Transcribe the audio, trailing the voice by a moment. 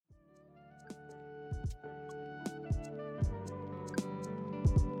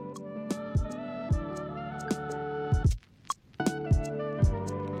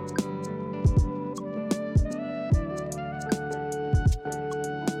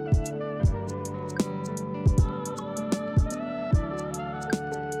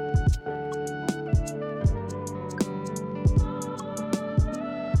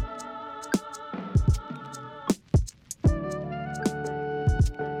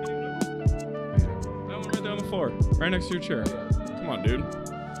floor, right next to your chair. Come on, dude.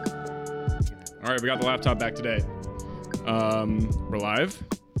 All right, we got the laptop back today. We're live.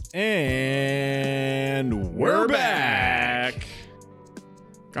 And we're back.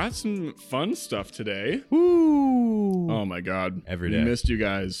 Got some fun stuff today. Woo! Oh my God. Every day. Missed you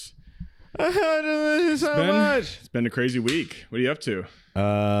guys. Much. It's been a crazy week. What are you up to?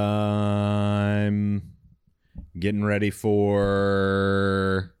 I'm getting ready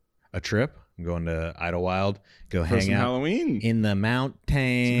for a trip. I'm going to Idlewild. Go For hang some out Halloween. in the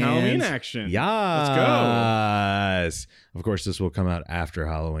mountains. Some Halloween action. Yes. Let's go. Of course, this will come out after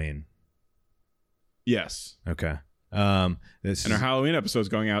Halloween. Yes. Okay. This And our Halloween episode is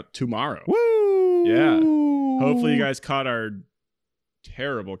going out tomorrow. Woo! Yeah. Hopefully you guys caught our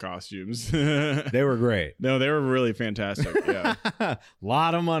terrible costumes. They were great. No, they were really fantastic. Yeah. A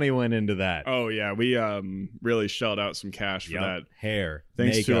lot of money went into that. Oh yeah, we really shelled out some cash for that. Hair,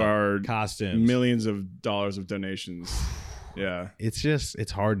 Thanks makeup, to our costumes, millions of dollars of donations. Yeah.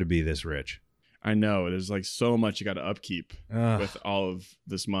 It's hard to be this rich. I know. There's like so much you got to upkeep with all of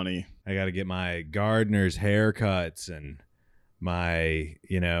this money. I got to get my gardener's haircuts and my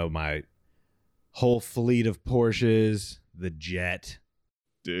whole fleet of Porsches, the jet.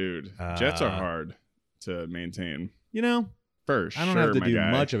 Dude, jets are hard to maintain. I For don't sure, have to my do guy.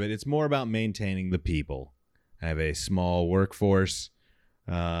 much of it. It's more about maintaining the people. I have a small workforce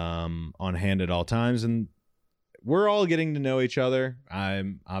on hand at all times, and we're all getting to know each other.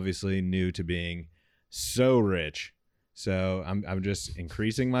 I'm obviously new to being so rich, so I'm just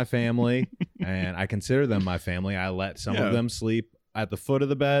increasing my family, and I consider them my family. I let some of them sleep at the foot of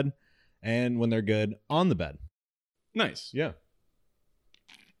the bed, and when they're good, on the bed. Nice. Yeah.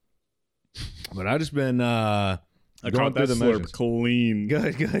 But I've just been I going caught through that the slurp motions. clean.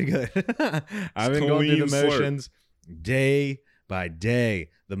 Good. I've been going through the Clean slurp. motions day by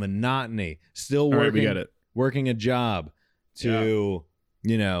day. The monotony. Still All working. right, we get it. Working a job to,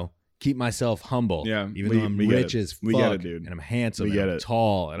 keep myself humble. Yeah, Even though I'm we get rich it. as fuck. We get it, dude. And I'm handsome. We get and I'm it.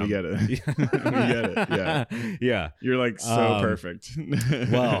 tall. And We I'm, get it. We get it. Yeah. Yeah. You're like so perfect.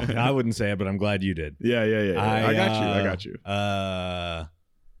 Well, I wouldn't say it, but I'm glad you did. Yeah. I got you.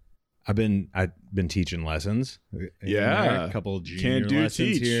 I've been teaching lessons. Yeah. A couple of Can't junior do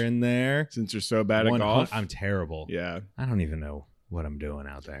lessons teach. here and there. Since you're so bad at 100 golf. I'm terrible. Yeah. I don't even know what I'm doing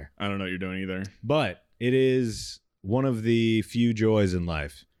out there. I don't know what you're doing either. But it is one of the few joys in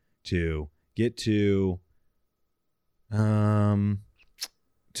life to get to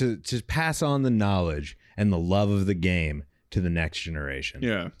pass on the knowledge and the love of the game to the next generation.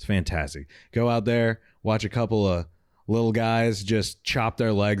 Yeah. It's fantastic. Go out there, watch a couple of little guys just chop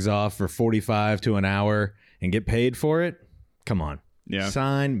their legs off for 45 to an hour and get paid for it. Come on. Yeah.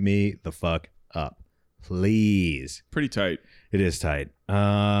 Sign me the fuck up. Please. Pretty tight. It is tight.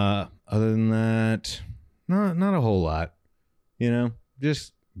 Other than that, not a whole lot.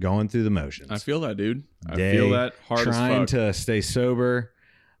 Just going through the motions. I feel that, dude. I Day, feel that hard trying as fuck. to stay sober.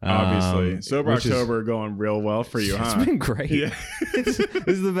 Obviously. Sober which is- October going real well for you, huh? It's been great. Yeah. This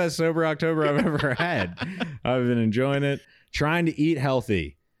is the best sober October I've ever had. I've been enjoying it. Trying to eat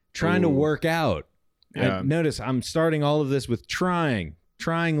healthy. Trying to Ooh. work out. Yeah. Notice I'm starting all of this with trying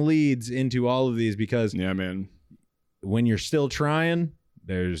leads into all of these because Yeah, man. when you're still trying,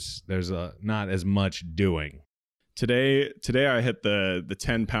 there's not as much doing. Today I hit the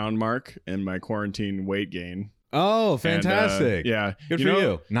 10-pound mark in my quarantine weight gain. Oh, And, fantastic. yeah. Good for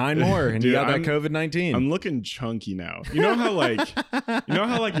you. 9 more and you Dude, got that I'm- COVID-19. I'm looking chunky now. You know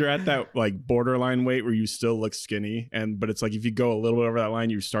how you're at that like borderline weight where you still look skinny but it's like if you go a little bit over that line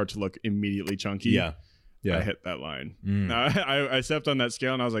you start to look immediately chunky. Yeah. I hit that line. Mm. I stepped on that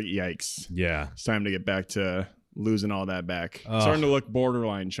scale and I was like, yikes. Yeah. It's time to get back to losing all that back. Ugh. Starting to look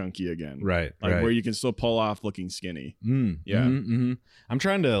borderline chunky again. Right. Like right. where you can still pull off looking skinny. Yeah. Yeah. I'm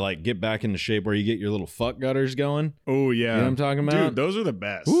trying to get back into shape where you get your little fuck gutters going. Oh yeah. You know what I'm talking about? Dude, those are the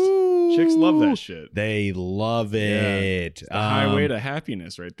best. Woo! Chicks love that shit. They love it. The highway to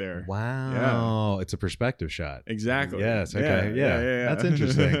happiness right there. Wow. It's a perspective shot. Exactly. Yes. Okay. Yeah. That's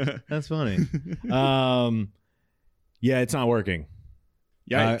interesting. That's funny. Yeah, it's not working.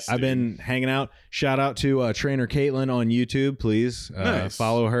 Yikes, I've dude. been hanging out. Shout out to trainer Caitlin on YouTube. Please Nice.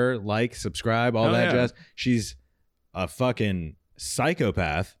 follow her, like, subscribe, all Hell that yeah. jazz. She's a fucking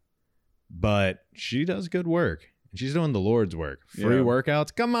psychopath, but she does good work. And she's doing the Lord's work. Free Yeah.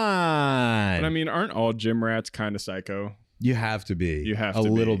 workouts. Come on. But I mean, aren't all gym rats kind of psycho? You have to be. You have a to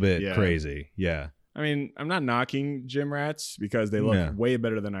little be, bit yeah. crazy. Yeah. I mean, I'm not knocking gym rats because they look Yeah. way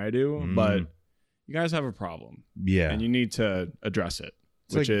better than I do, Mm. but you guys have a problem Yeah. and you need to address it,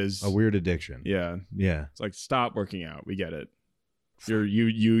 It's which like is a weird addiction. yeah. Yeah. It's like stop working out. We get it.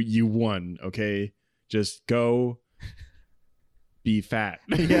 You won, okay? Just go be fat.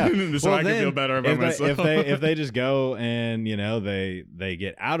 Yeah. So Well, I can then, feel better about myself. if they just go and they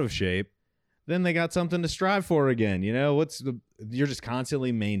get out of shape, then they got something to strive for again. You're just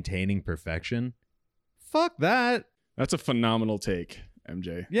constantly maintaining perfection. Fuck that. That's a phenomenal take,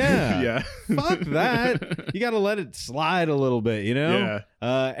 MJ. Yeah. Yeah. Fuck that. You got to let it slide a little bit, Yeah.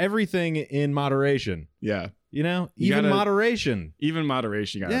 Everything in moderation. Yeah. Even gotta- moderation. Even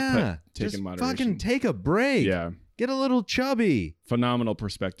moderation, you gotta take just in moderation. fucking take a break. Yeah. Get a little chubby. Phenomenal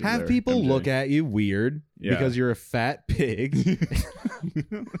perspective. Have there, people MJ. look at you weird Yeah. because you're a fat pig.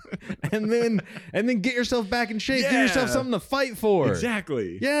 and then get yourself back in shape. Give yourself Yeah. something to fight for.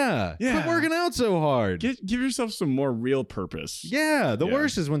 Exactly. Yeah. Yeah. Quit working out so hard. Give yourself some more real purpose. Yeah. The Yeah.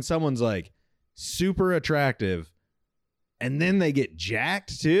 worst is when someone's like super attractive and then they get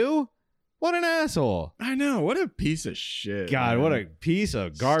jacked too. What an asshole. I know. What a piece of shit. God, man. what a piece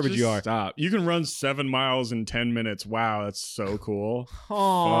of garbage Just you are. Stop. You can run 7 miles in 10 minutes. Wow, that's so cool.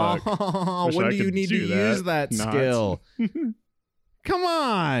 Oh, Wish when I do you could need to do that. use that Not. skill? Come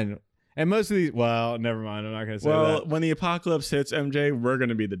on. And most of these, well, never mind. I'm not going to say Well, that. when the apocalypse hits, MJ, we're going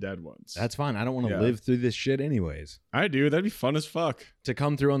to be the dead ones. That's fine. I don't want to Yeah. live through this shit anyways. I do. That'd be fun as fuck. To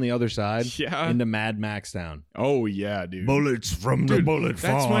come through on the other side Yeah. into Mad Max Town. Oh, yeah, dude. Bullets from Dude,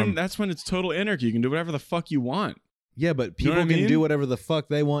 that's when it's total anarchy. You can do whatever the fuck you want. Yeah, but know people what I can mean? do whatever the fuck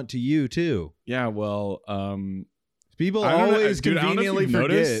they want to you too. Yeah, well, People I don't know- always dude, I don't know if conveniently you've forget.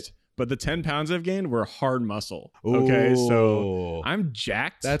 noticed, but the 10 pounds I've gained were hard muscle. Okay, so Ooh. I'm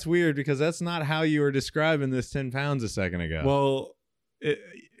jacked. That's weird because that's not how you were describing this 10 pounds a second ago. well,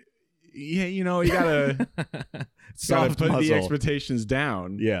 yeah, you gotta Soft put muscle. the expectations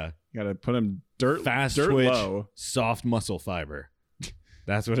down. Yeah. You gotta put them dirt Fast twitch. low. Soft muscle fiber.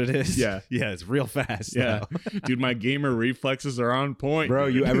 That's what it is. Yeah. Yeah, it's real fast. Yeah, though. dude, my gamer reflexes are on point. Bro,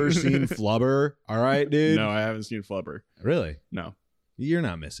 dude. you ever seen Flubber? All right, dude. No, I haven't seen Flubber. Really? No, You're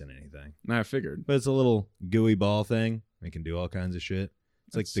not missing anything. I figured. But it's a little gooey ball thing. It can do all kinds of shit.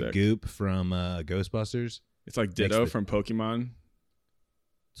 It's like That's the sick. goop from Ghostbusters. It's like Ditto from Pokemon.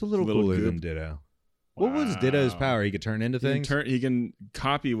 It's a little cooler than Ditto. What was Ditto's Wow. power? He could turn into things? He can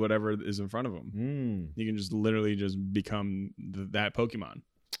copy whatever is in front of him. Mm. He can just literally just become that Pokemon.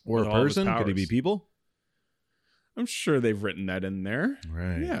 Or With a all of his person? Could he be powers. people? I'm sure they've written that in there.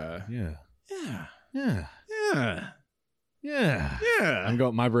 Right. Yeah. Yeah. Yeah. Yeah. Yeah. Yeah.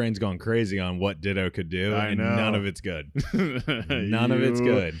 Yeah. My brain's going crazy on what Ditto could do, I and know. none of it's good. None of it's You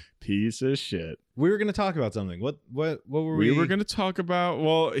good. Piece of shit. We were going to talk about something. What were we? We were going to talk about,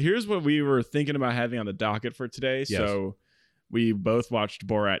 well, here's what we were thinking about having on the docket for today. Yes. So we both watched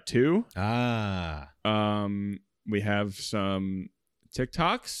Borat 2. We have some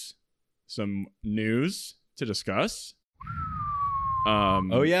TikToks, some news to discuss.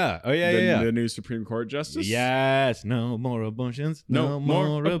 Oh yeah. The new Supreme Court justice. Yes. No more abortions. No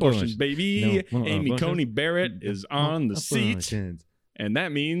more abortions, baby. No more Amy abortions. Coney Barrett is on the seat, Abortions. and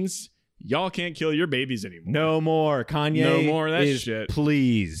that means y'all can't kill your babies anymore. No more. Kanye No more of that is shit.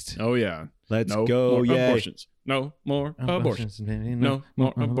 pleased. Oh yeah. Let's No go. more Yeah. abortions. No more abortions. baby. No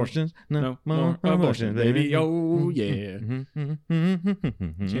more abortions. No more abortions, baby. Oh yeah.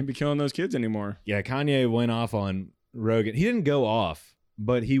 Can't be killing those kids anymore. Yeah, Kanye went off on Rogan. He didn't go off,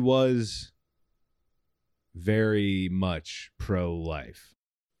 but he was very much pro-life.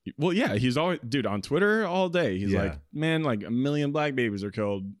 Well, yeah, he's always, dude, on Twitter all day. He's Yeah. like, man, like 1 million black babies are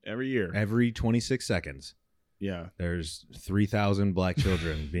killed every year. Every 26 seconds, Yeah. there's 3,000 black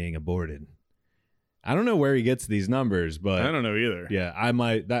children being aborted. I don't know where he gets these numbers, but I don't know either. yeah, I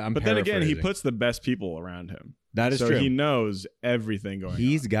might. I'm But then again, he paraphrasing. puts the best people around him. that is so true. he knows everything going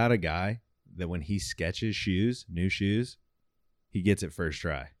He's on. got a guy that when he sketches shoes, new shoes, he gets it first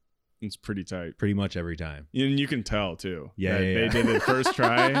try, It's pretty tight. pretty much every time. And you can tell, too. Yeah, that yeah, They yeah. did it first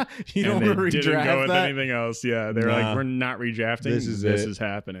try. You don't and want they to didn't go redraft with that. anything else. Yeah. They're Nah. like, we're not redrafting. This is this it. is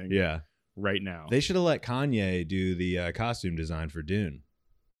happening Yeah, right now. they should have let Kanye do the costume design for Dune.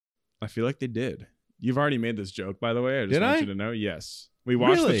 I feel like they did. You've already made this joke, by the way. I just Did want I? you to know. Yes. We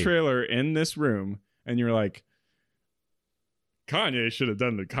watched Really? the trailer in this room, and you were like, Kanye should have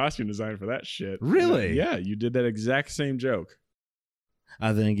done the costume design for that shit. Really? Yeah, you did that exact same joke.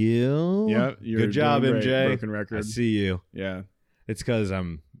 I thank you. Yeah, you're Good job, doing great. MJ. Broken record. I see you. Yeah. It's because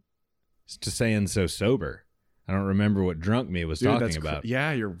I'm just saying so sober. I don't remember what drunk me was Dude, talking that's about.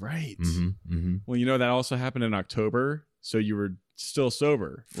 yeah, you're right. Mm-hmm, mm-hmm. Well, you know, that also happened in October, so you were still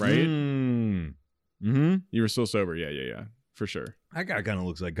sober, right? Mm-hmm. You were still sober. Yeah. For sure. That guy kind of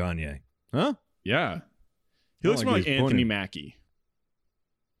looks like Kanye. Huh? Yeah. He Not looks like more he like was Anthony pointing. Mackie.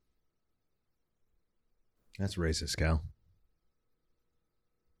 That's racist, Cal.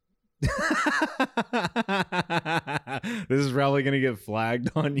 This is probably going to get flagged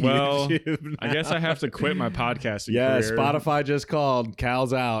on Well, YouTube. I guess I have to quit my podcasting Yeah, career. Spotify just called.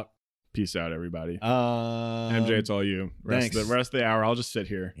 Cal's out. Peace out, everybody. MJ, MJ, it's all you. thanks. The rest of the hour, I'll just sit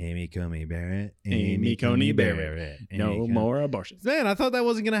here. Amy Coney Barrett. Amy Coney Barrett. No more abortions. Man, I thought that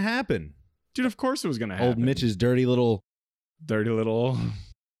wasn't going to happen. Dude, of course it was going to happen. Old Mitch's dirty little Dirty little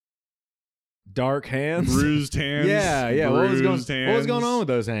dark hands. bruised hands. Yeah. What was Bruised going on hands. with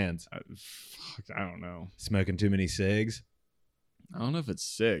those hands? Fuck, I don't know. Smoking too many cigs. I don't know if it's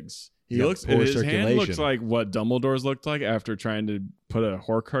SIGs. He's He got looks. poor His hand circulation. looks like what Dumbledore's looked like after trying to put a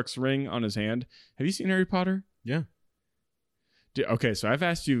Horcrux ring on his hand. Have you seen Harry Potter? Yeah. Dude, okay, so I've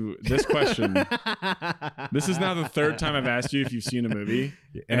asked you this question. This is now the third time I've asked you if you've seen a movie,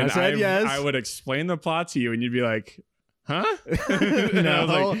 And I said yes. I would explain the plot to you, and you'd be like, "Huh?" And I was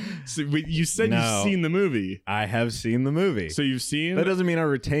No. like, you said No. you've seen the movie, I have seen the movie. so you've seen. that doesn't mean I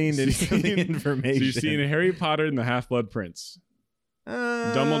retained any of the So information. you've seen Harry Potter and the Half-Blood Prince.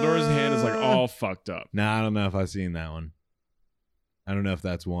 Dumbledore's hand is like all fucked up. Nah, I don't know if I've seen that one. I don't know if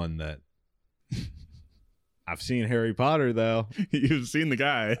that's one that I've seen Harry Potter though. You've seen the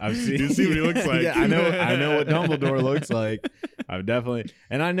guy. I've seen. You see what he looks like. Yeah, I know what Dumbledore looks like. I've definitely,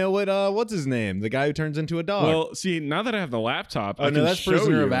 and I know what's his name, the guy who turns into a dog. Well, see, now that I have the laptop, oh I no, can that's show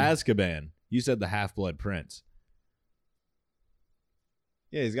Prisoner you. of Azkaban. You said the Half-Blood Prince.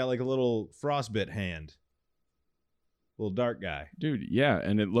 Yeah, he's got like a little frostbite hand. Little dark guy. Dude, yeah,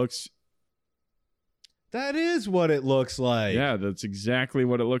 and it looks. That is what it looks like. Yeah, that's exactly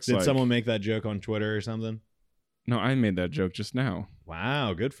what it looks Did like. someone make that joke on Twitter or something? No, I made that joke just now.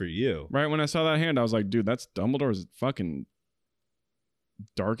 Wow, good for you. Right when I saw that hand, I was like, dude, that's Dumbledore's fucking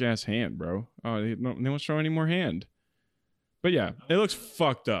dark ass hand, bro. Oh, they won't show any more hand. But yeah, it looks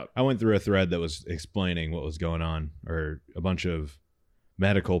fucked up. I went through a thread that was explaining what was going on, or a bunch of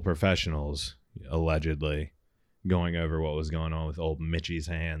medical professionals allegedly going over what was going on with old Mitchie's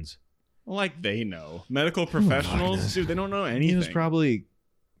hands. Like they know. Medical professionals, dude, they don't know anything. He was probably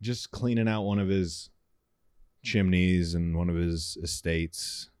just cleaning out one of his chimneys and one of his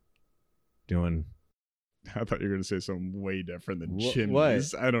estates, doing. I thought you were gonna say something way different than What?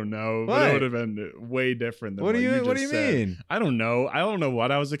 chimneys. I don't know. What? But it would have been way different than What do you just said. mean? I don't know. I don't know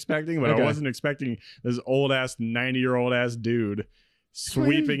what I was expecting, but Okay. I wasn't expecting this old ass 90-year-old ass dude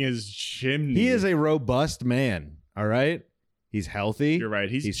sweeping his chimney. He is a robust man. All right, he's healthy. You're right.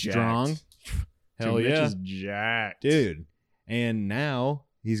 He's jacked. strong. Hell Dude, Mitch yeah, is jacked, dude. And now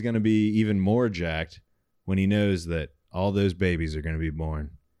he's gonna be even more jacked when he knows that all those babies are gonna be born.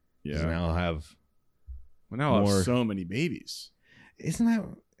 'Cause Yeah. now he'll have. Well, now I'll more- have so many babies. Isn't that?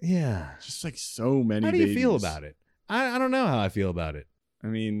 Yeah. Just like so many. How do you babies. feel about it? I don't know how I feel about it. I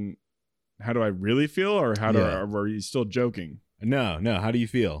mean, how do I really feel, or how Yeah. or are you still joking, No. How do you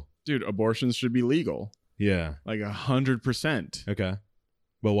feel? dude? Abortions should be legal, Yeah. like 100%. Okay.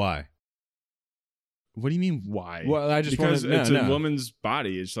 But why? What do you mean? Why? Well, I just because wanna- it's no. a woman's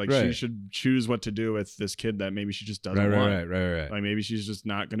body. It's like she Right. should choose what to do with this kid that maybe she just doesn't Right. want. Right. Like maybe she's just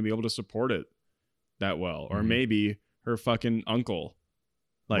not going to be able to support it that well, or Mhm. maybe her fucking uncle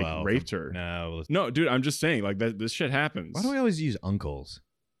like Well, raped her. No. No, dude, I'm just saying like that. This shit happens. Why do we always use uncles?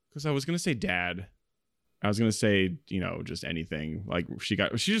 Because I was gonna say dad. I was gonna say just anything. Like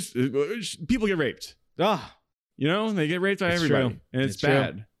people get raped. Ah, You know they get raped by It's everybody, true. and it's It's true.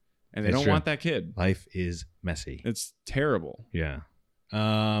 bad, and they It's don't true. want that kid. life is messy. It's terrible. Yeah.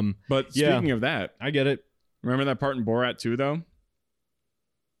 But Yeah. speaking of that, I get it. remember that part in Borat 2 though?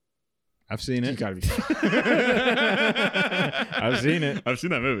 I've seen You it. gotta be. I've seen it. I've seen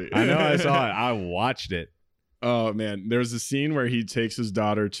that movie. I know I saw it. I watched it. Oh man, there's a scene where he takes his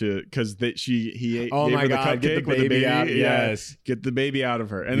daughter to because he Oh gave my her the God, get cupcake the with baby out. Yeah, Yes. get the baby out of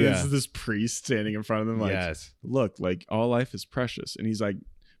her, and Yeah. this is this priest standing in front of them like, Yes. look, like all life is precious, and he's like,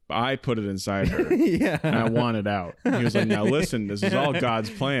 but I put it inside her. Yeah. And I want it out. And he was like, now listen, this is all God's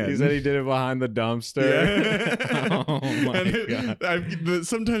plan. He said he did it behind the dumpster. Yeah. Oh my And God.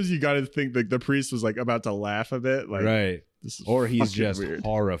 sometimes you got to think that the priest was like about to laugh a bit, like, Right. this is Or he's fucking just weird.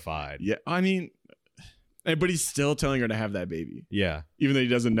 horrified. Yeah, I mean, but he's still telling her to have that baby, Yeah. even though he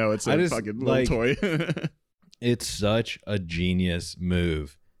doesn't know it's I a just, fucking little like, toy. It's such a genius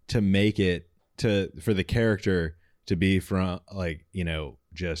move to make it for the character to be from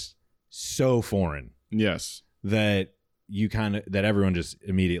just so foreign Yes. that that everyone just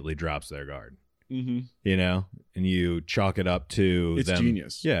immediately drops their guard, Mm-hmm. and you chalk it up to It's them.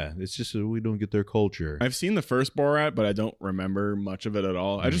 genius. Yeah, it's just we don't get their culture. I've seen the first Borat, but I don't remember much of it at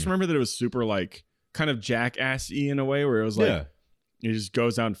all. I just Mhm. remember that it was super like kind of jackass-y in a way where it was like Yeah. He just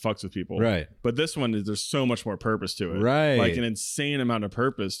goes out and fucks with people. Right. But this one, there's so much more purpose to it. Right. Like an insane amount of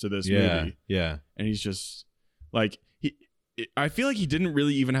purpose to this movie. Yeah. And he's just like, I feel like he didn't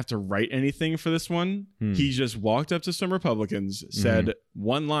really even have to write anything for this one. He just walked up to some Republicans, said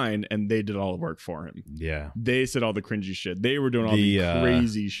one line, and they did all the work for him. Yeah. They said all the cringy shit. They were doing all the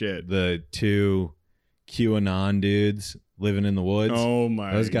crazy shit. The 2 QAnon dudes living in the woods. Oh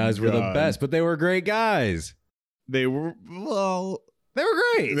my! Those guys were the best, but they were great guys. They were They were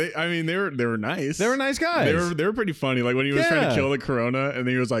great. They were nice. They were nice guys. They were pretty funny. Like when he was trying to kill the corona, and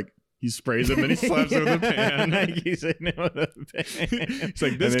then he was like, he sprays it, and then he slaps it with a pan. He's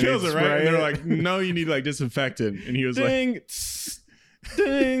like, this kills it, right? And they're like, no, you need like disinfectant. And he was ding, like,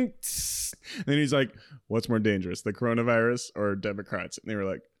 ding. And then he's like, what's more dangerous, the coronavirus or Democrats? And they were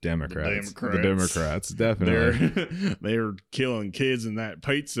like, Democrats. The Democrats, definitely. They're killing kids in that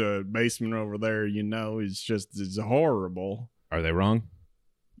pizza basement over there. You know, it's horrible. Are they wrong?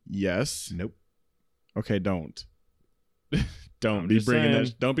 Yes. Nope. Okay, don't be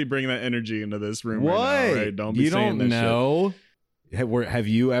bringing that energy into this room. What? Right now, right? Don't be saying that know. Shit. Have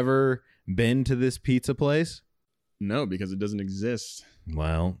you ever been to this pizza place? No, because it doesn't exist.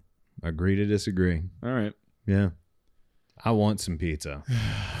 Well, agree to disagree. All right. Yeah. I want some pizza.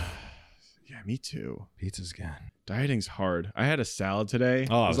 Yeah, me too. Pizza's good. Dieting's hard. I had a salad today.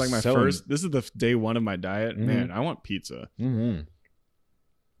 Oh, it was like my first. This is the day one of my diet. Mm-hmm. Man, I want pizza. Mm-hmm.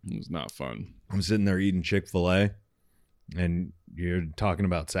 It was not fun. I'm sitting there eating Chick-fil-A, and you're talking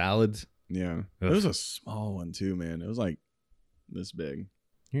about salads. Yeah. Ugh. It was a small one too, man. It was like this big.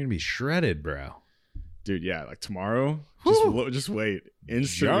 You're gonna be shredded, bro. Dude, yeah, like tomorrow. Just wait.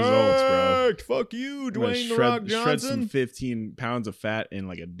 Instant results, bro. Fuck you, Dwayne The Rock Johnson. Shred some 15 pounds of fat in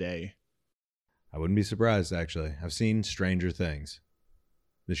like a day. I wouldn't be surprised, actually. I've seen Stranger Things,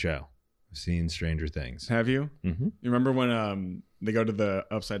 the show. I've seen Stranger Things. Have you? Mm-hmm. You remember when they go to the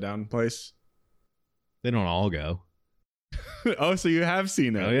upside down place? They don't all go. Oh, so you have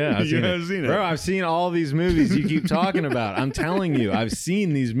seen it? Oh yeah, I've seen it, bro. I've seen all these movies you keep talking about. I'm telling you, I've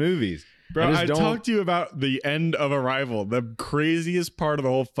seen these movies. Bro, I talked to you about the end of Arrival, the craziest part of the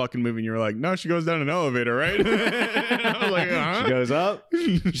whole fucking movie. And you were like, no, she goes down an elevator, right? And I was like, huh? She goes up.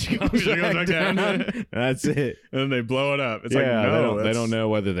 She goes back down. That's it. And then they blow it up. It's like, no. They don't know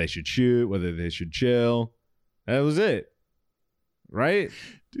whether they should shoot, whether they should chill. That was it. Right?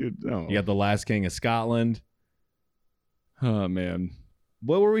 Dude, no. You got The Last King of Scotland. Oh, man.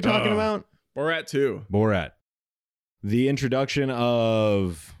 What were we talking about? Borat 2. Borat. The introduction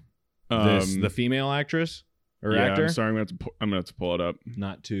of... the female actress or actor. I'm sorry, I'm gonna have to pull it up.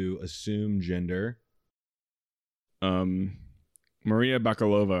 Not to assume gender. Maria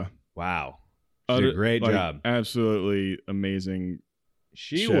Bakalova. Wow, she did a great job. Absolutely amazing.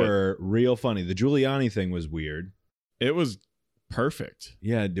 She were real funny. The Giuliani thing was weird. It was perfect.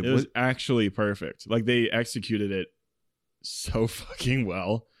 Yeah, it was actually perfect. Like they executed it so fucking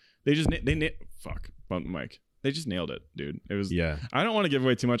well. They bump the mic. They just nailed it, dude. It was. Yeah. I don't want to give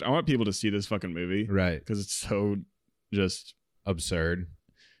away too much. I want people to see this fucking movie, right? Because it's so just absurd,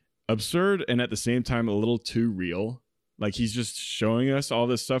 and at the same time a little too real. Like he's just showing us all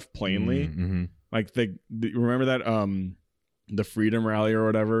this stuff plainly. Mm-hmm. Like remember that the Freedom Rally or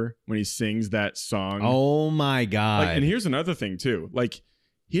whatever when he sings that song. Oh my god! Like, and here's another thing too. Like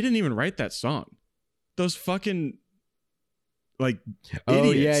he didn't even write that song. Those fucking. Like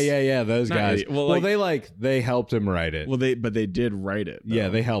idiots. Yeah. Those guys. Well, they helped him write it. Well, they did write it. Though. Yeah,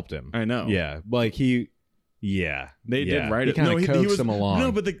 they helped him. I know. Yeah, like they did write it. Kind of coaxed him along.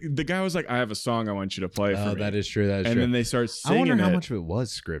 No, but the guy was like, "I have a song I want you to play for me." That is true. And then they start singing. I wonder how much of it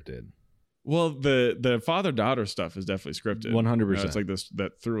was scripted. Well, the father-daughter stuff is definitely scripted. 100%. It's like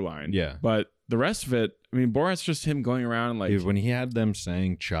that through line. Yeah. But the rest of it, I mean, Borat's just him going around like. Dude, when he had them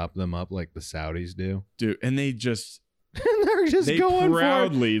saying "chop them up" like the Saudis do, dude, and they just. They going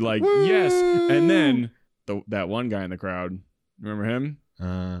proudly for like Woo! Yes, and then that one guy in the crowd, remember him?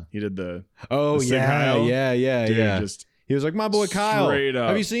 He did the yeah. Just he was like, my boy Kyle. Straight up.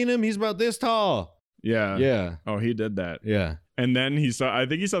 Have you seen him? He's about this tall. Yeah. Oh, he did that. Yeah. And then I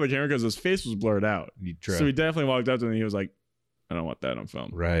think he saw the camera because his face was blurred out. So he definitely walked up to him and he was like, I don't want that on film.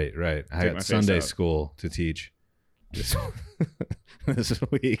 Right. I got Sunday school to teach this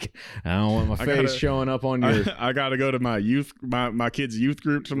week. I don't want my face showing up on your. I gotta go to my kids' youth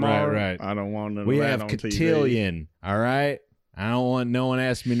group tomorrow. Right. I don't want to. We have cotillion. All right. I don't want no one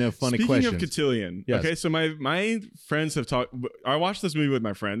asking me no funny questions. Speaking of cotillion, yes. Okay, so my friends have talked. I watched this movie with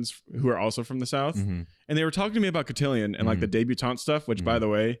my friends who are also from the South, and they were talking to me about cotillion and like the debutante stuff. Which, by the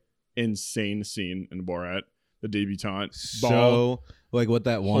way, insane scene in Borat. The debutante. So Like what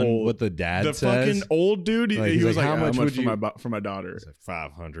that one, what the dad the says. fucking old dude. Like, he was like, like, how much would for you for my daughter? It's like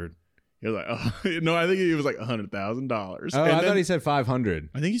 500. He was like, oh. No, I think he was like $100,000. Oh, I thought he said 500.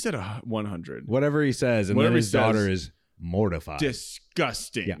 I think he said 100. Whatever he says, and Whatever then his he says. daughter is mortified.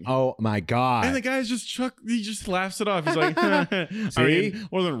 Disgusting. Yeah. Oh my god. And the guy's just he just laughs it off. He's like, I mean,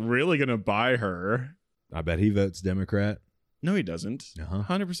 wasn't really gonna buy her. I bet he votes Democrat. No, he doesn't.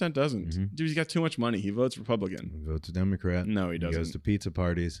 100% doesn't. Mhm. Dude, he's got too much money. He votes Republican. He votes Democrat. No, he He doesn't. goes to pizza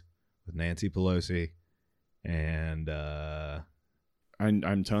parties with Nancy Pelosi, and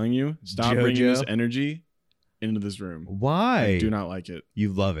I'm telling you, stop Jojo. bringing this energy into this room. why? I do not like it.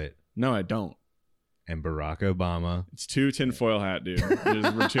 You love it. No, I don't. And Barack Obama. It's too tinfoil hat, dude.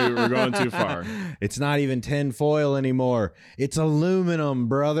 We're going too far. It's not even tin foil anymore. It's aluminum,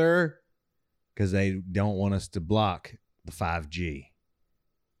 brother. Because they don't want us to block the 5G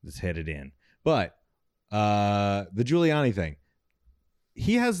that's headed in. But the Giuliani thing,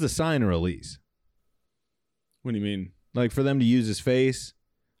 he has the sign release. What do you mean? Like for them to use his face,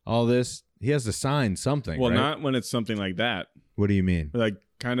 all this, he has to sign something. Well, right? not when it's something like that. What do you mean? Like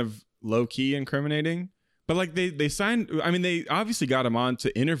kind of low key incriminating. But like they signed. I mean, they obviously got him on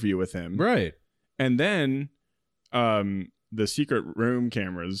to interview with him, Right. and then the secret room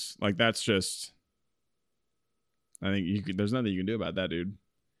cameras. Like that's just. I think there's nothing you can do about that, dude.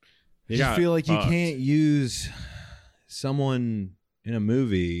 I just feel like you can't use someone in a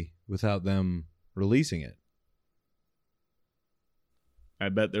movie without them releasing it. I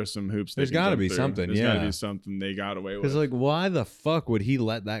bet there's some hoops. There's got to be something. There's yeah, got to be something they got away with. Because like, why the fuck would he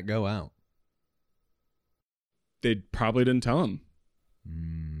let that go out? They probably didn't tell him.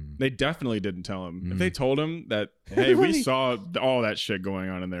 Mm. They definitely didn't tell him. Mm. If they told him that, hey, we saw all that shit going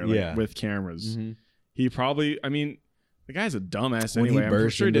on in there, like, with cameras, he probably. I mean, the guy's a dumbass When he anyway. I'm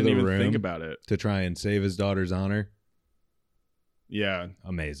burst sure he into didn't the even think room about it. to try and save his daughter's honor. Yeah,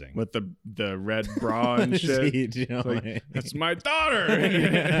 Amazing. with the red bra and shit. It's like, that's my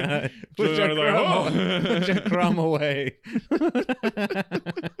daughter. Put your crumb away.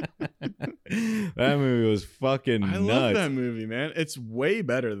 That movie was fucking nuts. I love that movie, man. It's way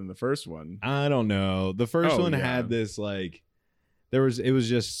better than the first one. I don't know. The first one had this like it was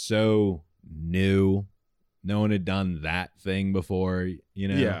just so new. No one had done that thing before, you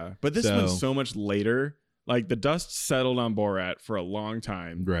know. Yeah, but this one's so much later. Like the dust settled on Borat for a long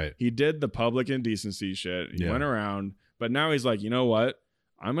time. Right. He did the public indecency shit. He Yeah. went around, but now he's like, you know what?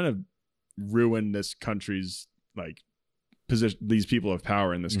 I'm gonna ruin this country's like position. These people of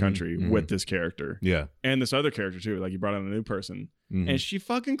power in this country with this character. Yeah. And this other character too. Like he brought in a new person, and she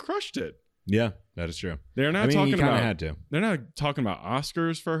fucking crushed it. Yeah, that is true. They're not talking he about. had to. They're not talking about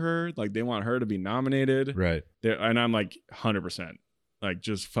Oscars for her. Like they want her to be nominated. Right. And I'm like 100%. Like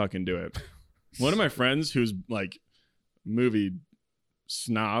just fucking do it. One of my friends who's like movie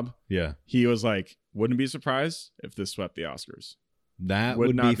snob, Yeah. he was like, wouldn't be surprised if this swept the Oscars. That Would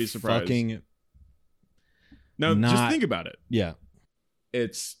would not be be surprised. fucking Now, just Not- think about it. yeah.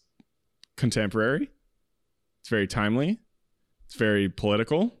 It's contemporary. It's very timely. It's very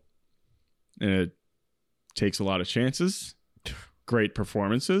political. And it takes a lot of chances. Great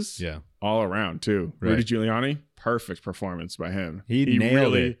performances. Yeah. All around, too. Right. Rudy Giuliani, perfect performance by him. He nailed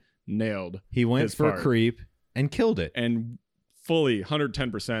really it. nailed He went his for part. creep and killed it. and fully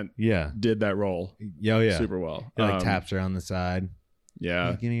 110% Yeah. did that role Yeah. super well. He like taps her on the side.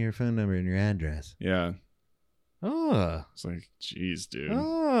 Yeah. Give me your phone number and your address. Yeah. Oh. It's like, geez, dude.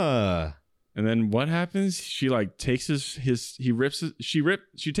 Oh. And then what happens? She like takes she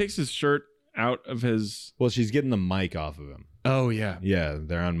takes his shirt out of his. Well, she's getting the mic off of him. Oh, yeah. Yeah,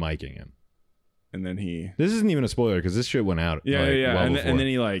 they're unmiking him. And then he. This isn't even a spoiler because this shit went out. Yeah, like, yeah. well and before. then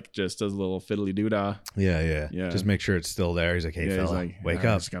he like just does a little fiddly doodah. Yeah. Yeah. Just make sure it's still there. He's like, hey, Yeah, fella, he's like, wake I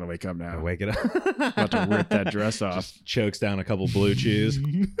up. just gotta wake up now. Wake it up. About to rip that dress off. Chokes down a couple blue chews.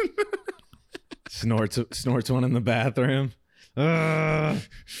 Snorts one in the bathroom.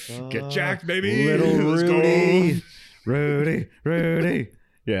 Get jacked, baby. Little Let's Rudy. go. Rudy.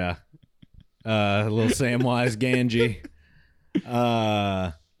 Yeah. Little Samwise Ganji.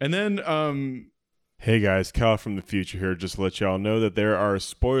 And then hey guys, Cal from the future here, just to let y'all know that there are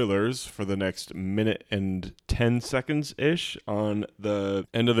spoilers for the next minute and 10 seconds ish on the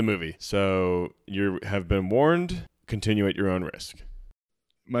end of the movie. So you have been warned. Continue at your own risk.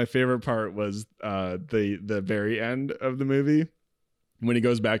 My favorite part was the very end of the movie when he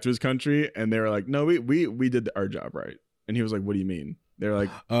goes back to his country and they were like, no, we did our job right. And he was like, what do you mean? They're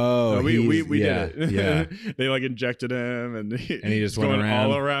like, oh, no, we did it. Yeah. They like injected him and he just going went around.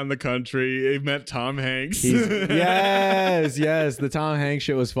 all around the country. He met Tom Hanks. yes. The Tom Hanks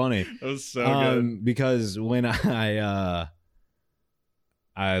shit was funny. That was so good. Because when I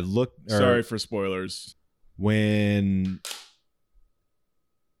I looked. Sorry for spoilers. When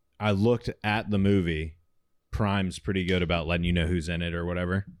I looked at the movie, Prime's pretty good about letting you know who's in it or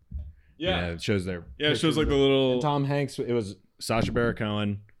whatever. Yeah, it shows their. Yeah, it shows like the little and Tom Hanks. It was Sacha Baron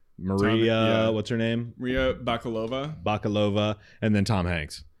Cohen, Maria. What's her name? Maria Bakalova, and then Tom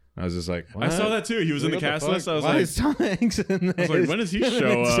Hanks. I was just like, what? I saw that too. He was in the cast list. I was Why like, is Tom Hanks in this? I was like, when does he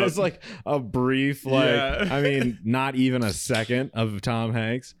show it's up? just like a brief, like, Yeah. I mean, not even a second of Tom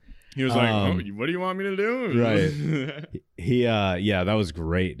Hanks. He was like, what do you want me to do? Right. He, yeah, that was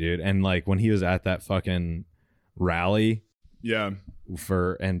great, dude. And like when he was at that fucking rally Yeah.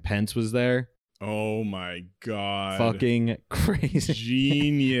 and Pence was there, Oh my God. fucking crazy.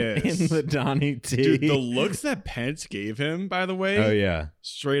 Genius. In the Donnie T. Dude, the looks that Pence gave him, by the way, Oh yeah.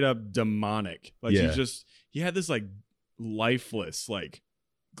 straight up demonic. Like Yeah. he had this like lifeless, like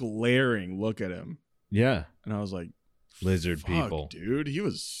glaring look at him. Yeah. And I was like, Lizard fuck, people. dude, he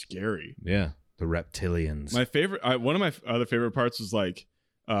was scary. Yeah. The reptilians. My favorite, one of my other favorite parts was like,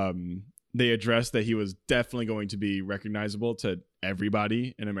 they addressed that he was definitely going to be recognizable to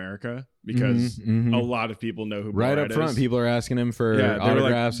everybody in America because Mhm. a lot of people know who right Borat up front, is. people are asking him for Yeah,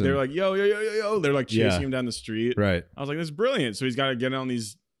 autographs. they were like, yo, yo, yo, yo, yo. They're like chasing Yeah. him down the street. right. I was like, that's brilliant. So he's got to get on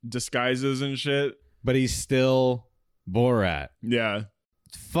these disguises and shit. But he's still Borat. Yeah.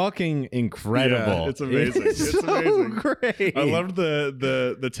 Fucking incredible. Yeah, it's amazing. It's It's so amazing. great. I loved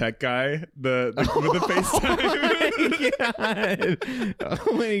the tech guy, with the FaceTime. Oh my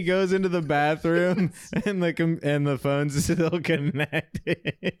God. When he goes into the bathroom and the phone's still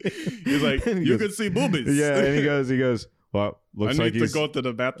connected. He's like, And he you goes, can see boobies. Yeah, and he goes, well, looks I like need to he's go to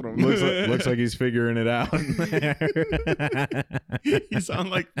the bathroom. looks like he's figuring it out. He's on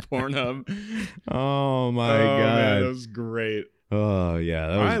like Pornhub. Oh my Man, God. that was great. Oh yeah,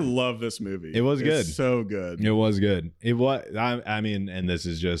 that was I love this movie. It was good. It's so good. It was good. It was. I mean, and this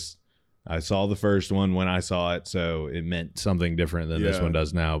is just. I saw the first one when I saw it, so it meant something different than this Yeah. one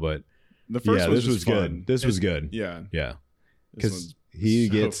does now. But The first one this was good. fun. This was good. Yeah. Yeah, This because one's he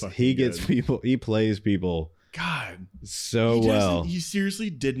so gets fucking good. people. He plays people God so he well. doesn't- He seriously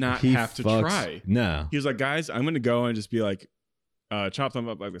did not He have to fucks- try. No. He was like, guys, I'm gonna go and just be like, chop them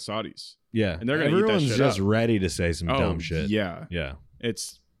up like the Saudis. Yeah. And they're gonna eat that Everyone's shit just up. ready to say some dumb shit. Yeah, Yeah.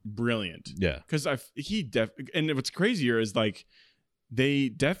 it's brilliant. Yeah. Because and what's crazier is like they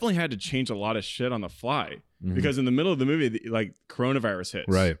definitely had to change a lot of shit on the fly Mhm. because in the middle of the movie, like coronavirus hits,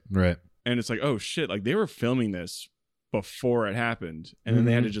 Right. and it's like, oh shit, like they were filming this before it happened, and then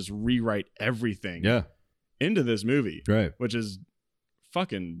they had to just rewrite everything Yeah. into this movie, Right. which is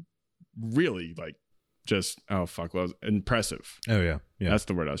fucking really like just impressive. Oh yeah. Yeah. That's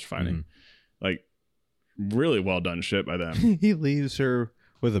the word I was finding. Mhm. Like really well done shit by them. He leaves her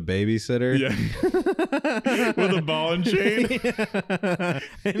with a babysitter. Yeah. With a ball and chain.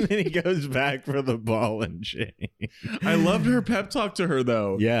 And then he goes back for the ball and chain. I loved her pep talk to her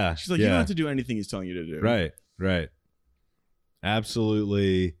though. Yeah. She's like, you don't have to do anything he's telling you to do. Right.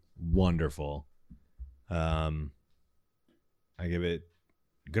 Absolutely wonderful. I give it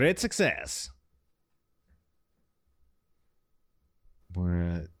great success. We're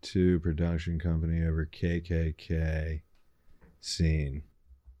at 2 production company over KKK scene.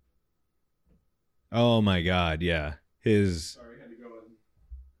 Oh my God, yeah. Sorry, had to go in.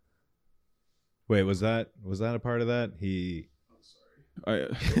 Wait, was that a part of that? He I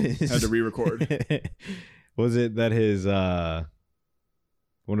had to re-record. Was it that his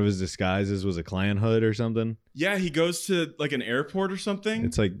one of his disguises was a Klan hood or something? Yeah, he goes to like an airport or something.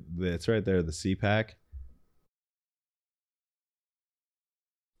 It's like it's right there, the CPAC.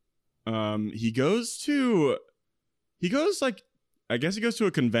 He goes like I guess he goes to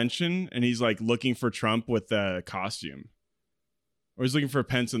a convention and he's like looking for Trump with the costume. Or he's looking for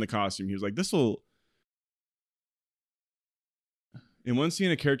Pence in the costume. He was like, in one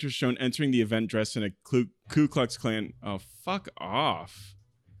scene, a character is shown entering the event dressed in a Ku Klux Klan. Oh, fuck off.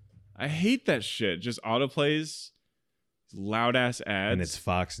 I hate that shit. Just autoplays, loud ass ads. And it's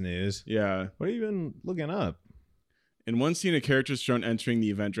Fox News. yeah. What are you even looking up? In one scene, a character is shown entering the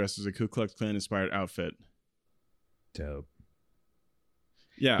event dressed as a Ku Klux Klan inspired outfit. Dope.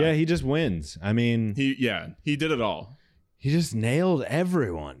 Yeah. Yeah, he just wins. I mean, He did it all. he just nailed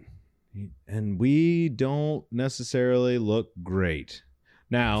everyone. And we don't necessarily look great.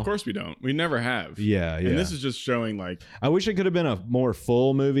 Now, Of course we don't. We never have. yeah. And this is just showing like I wish it could have been a more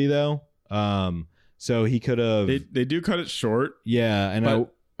full movie though. So he could have they do cut it short. yeah, and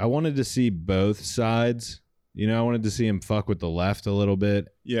but- I wanted to see both sides. You know, I wanted to see him fuck with the left a little bit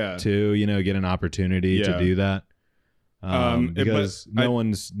Yeah. too, you know, get an opportunity to Yeah. do that. But Because no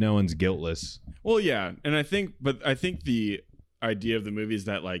one's guiltless. Well, yeah, and I think the idea of the movie is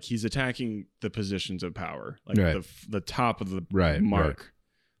that like he's attacking the positions of power, like Right. the top of the Right, mark.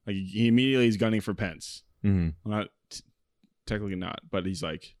 Like he immediately is gunning for Pence. Mm-hmm. Well, not technically not, but he's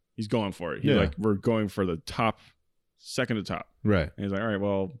going for it. He's Yeah. like, we're going for the top, second to top. Right. And he's like, all right,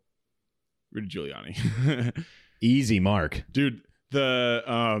 well, Rudy Giuliani. Easy mark. Dude, the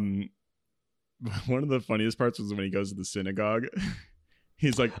one of the funniest parts was when he goes to the synagogue.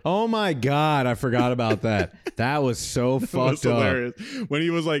 He's like, Oh my God, I forgot about that. That was so it was fucked up. hilarious. When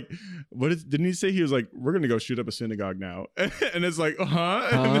he was like, didn't he say he was like, we're gonna go shoot up a synagogue now? And it's like, Huh?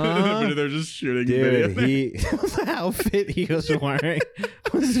 But they're just shooting Dude, video. the outfit he was wearing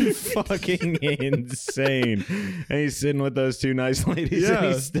was fucking insane. And he's sitting with those two nice ladies and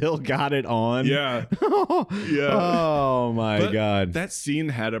Yeah. he still got it on. Yeah. Yeah. Oh my But God. That scene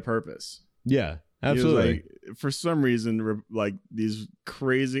had a purpose. Yeah, He was absolutely. like, for some reason, like these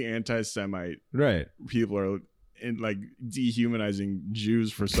crazy anti-Semite Right. people are like dehumanizing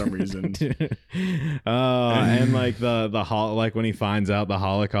Jews for some reason. And like like when he finds out the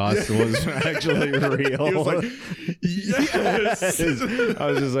Holocaust was actually real. He was like, yes. I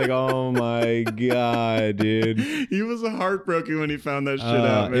was just like, oh my God, dude. He was heartbroken when he found that shit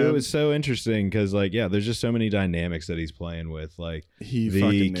out, man. It was so interesting because like, yeah, there's just so many dynamics that he's playing with. Like he the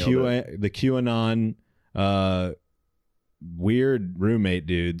fucking nailed it. the QAnon weird roommate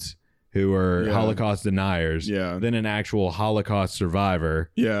dudes who are Yeah. Holocaust deniers, Yeah. then an actual Holocaust survivor,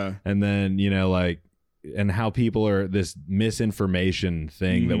 Yeah. and then like, and how people are this misinformation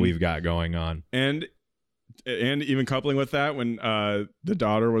thing that Mhm. we've got going on. And even coupling with that, when the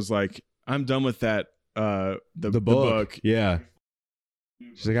daughter was like, I'm done with that, the book. Yeah.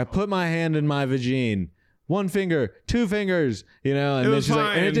 She's like, I put my hand in my vagine. 1 finger, 2 fingers, and It then was she's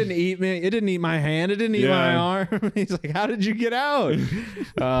like, and it fine. didn't eat me. It didn't eat my hand. It didn't eat my Yeah. arm. He's like, how did you get out?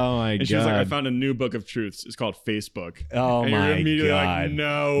 Oh my And God. she was like, I found a new book of truths. It's called Facebook. Oh and my you're immediately God. like,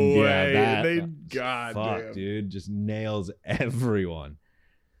 no Yeah, way. that- God Fuck, damn. dude, just nails everyone.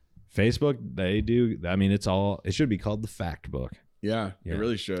 Facebook, they do. I mean, it should be called the fact book. Yeah, Yeah. it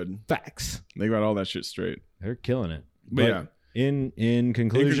really should. Facts. They got all that shit straight. They're killing it. But yeah, In in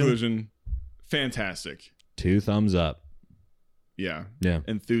conclusion, conclusion, fantastic. 2 thumbs up. Yeah. Yeah.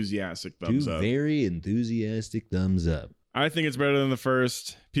 Enthusiastic thumbs 2 up. very enthusiastic thumbs up. I think it's better than the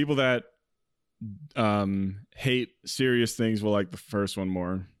first. People that hate serious things will like the first one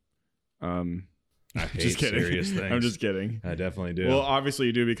more. I Just kidding. serious things. I'm just kidding. I definitely do. Well, obviously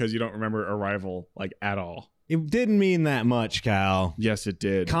you do because you don't remember Arrival like at all. it didn't mean that much, Cal. Yes, it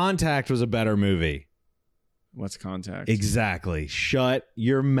did. Contact was a better movie. What's Contact? Exactly. Shut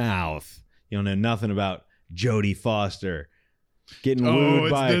your mouth. You don't know nothing about Jodie Foster getting Oh, wooed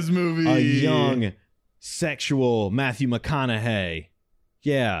it's by this movie. a young, sexual Matthew McConaughey.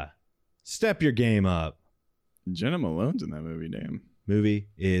 Yeah. Step your game up. Jenna Malone's in that movie, damn. Movie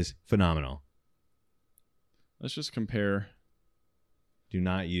is phenomenal. Let's just compare. Do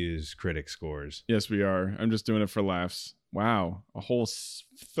not use critic scores. Yes, we are. I'm just doing it for laughs. Wow. A whole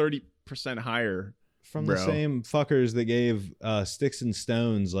 30% higher. From Bro. the same fuckers that gave Sticks and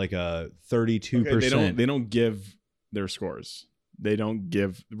Stones like a 32%. Okay, they don't give their scores. They don't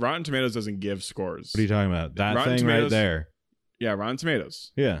give Rotten Tomatoes doesn't give scores. What are you talking about? That Rotten thing right Tomatoes- there. Yeah, Rotten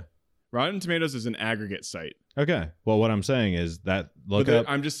Tomatoes. Yeah. Rotten Tomatoes is an aggregate site. Okay. Well, what I'm saying is that look But up.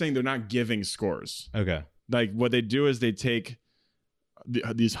 I'm just saying they're not giving scores. Okay. Like what they do is they take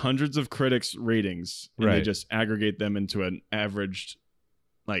these hundreds of critics' ratings and they Right. just aggregate them into an averaged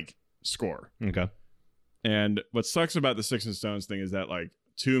like score. Okay. And what sucks about the Sticks and Stones thing is that like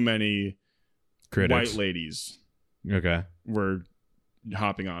too many Critics. white ladies Okay. were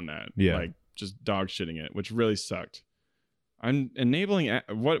hopping on that. Yeah. Like just dog shitting it, which really sucked. I'm enabling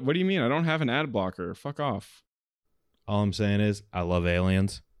what do you mean? I don't have an ad blocker. Fuck off. All I'm saying is I love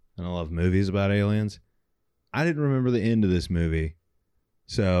aliens and I love movies about aliens. I didn't remember the end of this movie.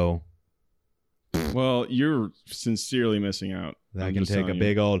 So Well, you're sincerely missing out. I I'm can just take a telling you.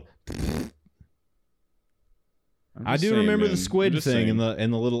 big old I'm I just do saying, remember man. the squid I'm just thing saying.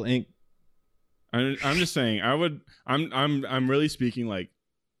 and the little ink. I'm just saying. I'm really speaking like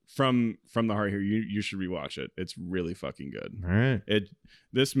from the heart here. You should rewatch it. It's really fucking good. All right.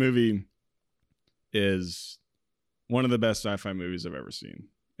 This movie is one of the best sci-fi movies I've ever seen.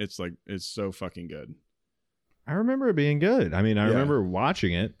 It's so fucking good. I remember it being good. I mean, I Yeah. remember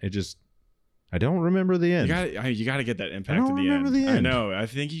watching it. It just I don't remember the end. You got to get that impact don't at the remember end. the I end. know. I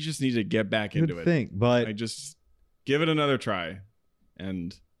think you just need to get back into Good it. think, but I just give it another try.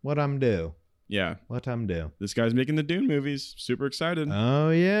 And what I'm do? yeah, What I'm do? this guy's making the Dune movies. Super excited. Oh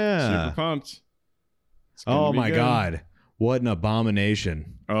yeah. Super pumped. It's gonna Oh be my good. god. What an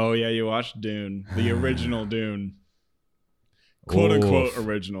abomination. Oh yeah, you watched Dune, the original Dune. quote unquote Oof.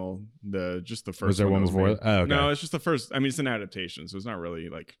 original. Just the first. Was there one before? made. Oh, okay. No, it's just the first. I mean, it's an adaptation, so it's not really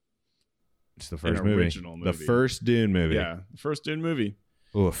like It's the an first movie. original The movie. first Dune movie. Yeah, the first Dune movie.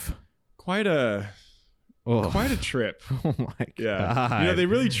 Oof. Quite a Oof. quite a trip. Oh my god. Yeah, they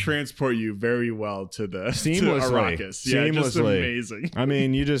really transport you very well to the Seamlessly. to Arrakis. Yeah, just Seamlessly. amazing. I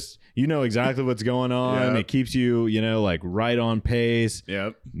mean, you know exactly what's going on. Yeah. It keeps you, like right on pace.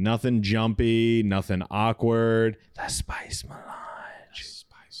 Yep. Nothing jumpy, nothing awkward. The spice melange.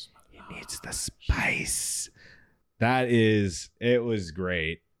 It needs the spice. It was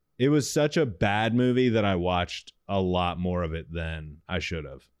great. It was such a bad movie that I watched a lot more of it than I should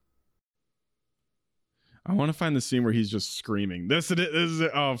have. I want to find the scene where he's just screaming. This is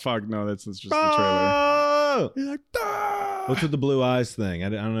it. Oh fuck, no, that's just the trailer. Oh! He's like, "Ah!" What's with the blue eyes thing? I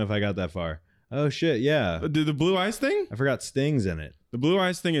don't know if I got that far. Oh shit, yeah. The blue eyes thing? I forgot Sting's in it. The blue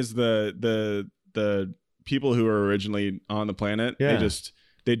eyes thing is the people who were originally on the planet. Yeah.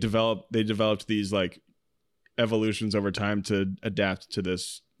 They developed these like evolutions over time to adapt to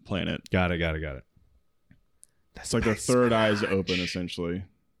this planet. Got it. It's like their third eyes open essentially.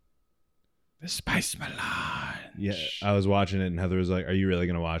 The spice melange. Yeah, I was watching it and Heather was like, "Are you really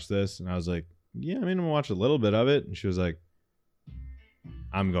gonna watch this?" And I was like, "Yeah, I'm gonna watch a little bit of it." And she was like,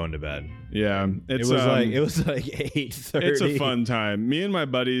 "I'm going to bed." Yeah, It was like 8:30. It's a fun time. Me and my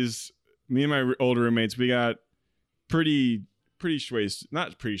buddies, me and my old roommates, we got pretty shwasted.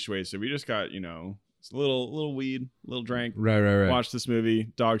 Not pretty shwasted. We just got it's a little weed, a little drank. Right. Watched this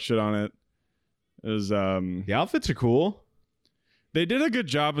movie, dog shit on it. It was The outfits are cool. they did a good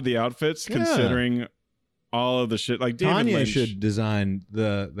job with the outfits Yeah. considering all of the shit. Like David Kanye Lynch. should design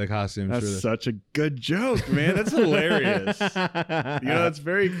the costumes That's for this. such a good joke, man. That's hilarious. That's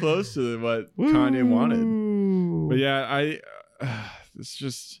very close to what Kanye wanted. But yeah, it's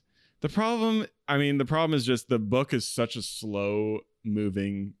just the problem. I mean, the problem is just the book is such a slow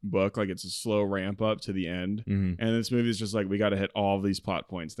moving book. Like it's a slow ramp up to the end. Mhm. And this movie is just like, we got to hit all of these plot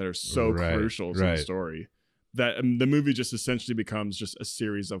points that are so Right, crucial to right. the story that the movie just essentially becomes just a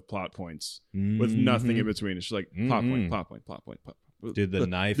series of plot points with nothing in between. It's just like plot point, Mhm. plot point, plot point, plot point. Did the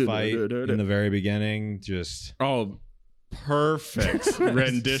knife fight in the very beginning just Oh, perfect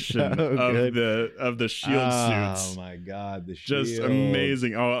rendition So of good. the shield suits. Oh my god, the shield. Just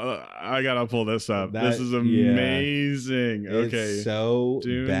amazing. Oh, I gotta pull this up. That- This is amazing. It's Okay. so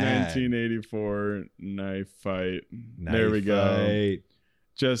Dune bad. 1984 knife fight. Knife There we go. fight.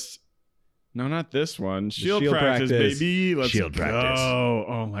 Just no, not this one. Shield, shield practice, practice. baby. Let's Shield go. practice.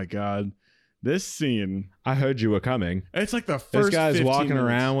 Oh my god. This scene. I heard you were coming. It's like the first. This guy's 15 walking minutes.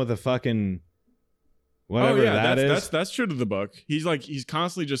 around with a fucking whatever that is. that's true to the book. He's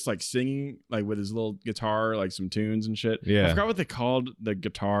constantly just like singing like with his little guitar, like some tunes and shit. Yeah. I forgot what they called the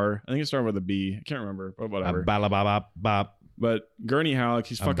guitar. I think it started with a B. I can't remember, but a whatever. bop. But Gurney Halleck,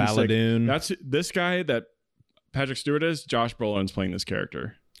 he's A fucking sick. balladoon. That's this guy that Patrick Stewart is. Josh Brolin's playing this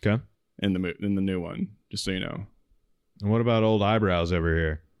character Okay. in the new one. Just so you know. And what about old eyebrows over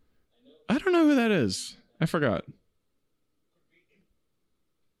here? I don't know who that is. I forgot.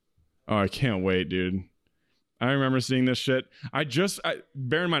 Oh, I can't wait, dude. I remember seeing this shit.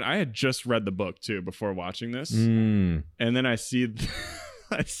 Bear in mind, I had just read the book too before watching this, Mm. and then I see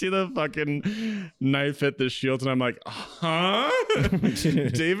the fucking knife hit the shield, and I'm like, huh?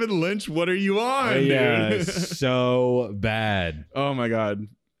 David Lynch, what are you on, Yeah, dude? so bad. Oh my god.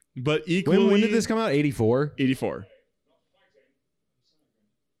 But equally, When did this come out? 84? 84.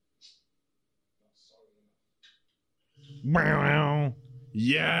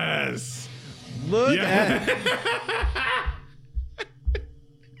 Yes. Look Yeah.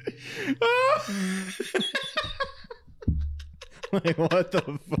 Like, what the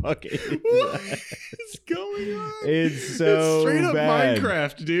fuck is What that? is going on? It's so straight up bad.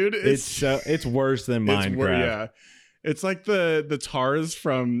 Minecraft, dude. It's worse than Minecraft. Yeah. It's like the TARS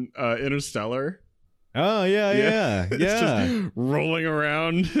from Interstellar. Oh yeah. It's just rolling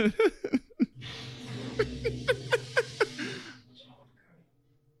around.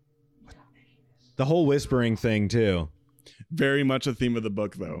 The whole whispering thing too. Very much a theme of the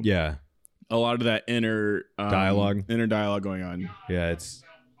book, though. Yeah. A lot of that inner Dialogue. going on. Yeah, it's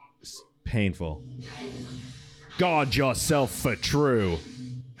painful. Guard yourself for true.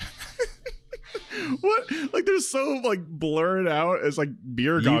 What? Like they're so like blurred out as like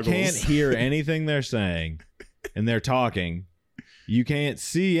beer goggles. You can't hear anything they're saying, and they're talking. You can't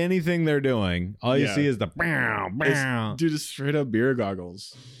see anything they're doing. All you Yeah. see is the bow, bow. Dude, just straight up beer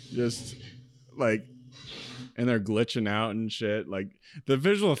goggles. Just like and they're glitching out and shit. Like the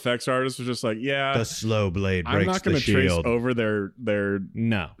visual effects artist was just like, yeah, The slow blade I'm breaks not the going to trace shield. over their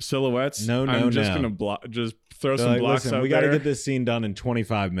No. silhouettes. No, I'm just no. going to just throw They're some like, blocks listen, out we got to there. get this scene done in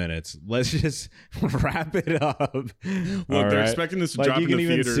 25 minutes. Let's just wrap it up. Look, All they're right? expecting this to Like drop you in can the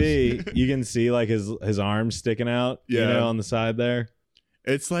even theaters. you can see like his arms sticking out, you Yeah. know, on the side there.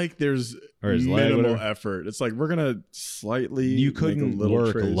 It's like there's Or his leg, minimal whatever. effort. It's like we're gonna slightly. You make a couldn't little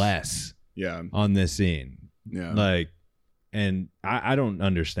work trace. less Yeah, on this scene. yeah. Like, and I don't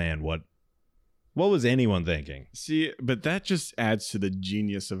understand what was anyone thinking. See, but that just adds to the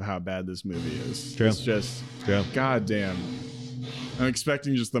genius of how bad this movie is. True. It's just True. goddamn. I'm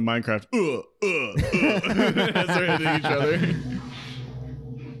expecting just the Minecraft as they're hitting each other.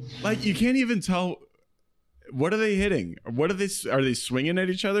 Like you can't even tell. What are they hitting? What are they? Are they swinging at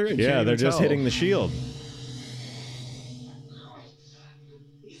each other? Yeah, they're just hitting the shield.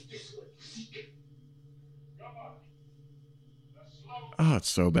 Oh, it's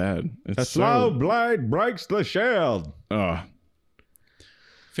so bad. It's A slow blade breaks the shield. Oh,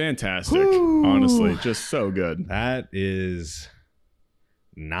 fantastic! Whew. Honestly, just so good. That is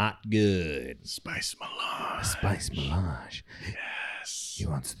not good. Spice melange. Spice melange. Yes. He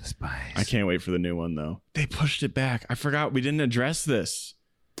wants the spice. I can't wait for the new one though. They pushed it back. I forgot we didn't address this.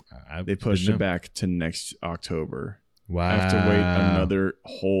 They pushed it back to next October. Wow. I have to wait another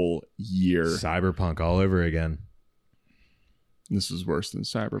whole year. Cyberpunk all over again. This is worse than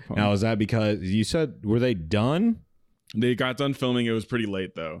Cyberpunk. Now, is that because you said, were they done? They got done filming. It was pretty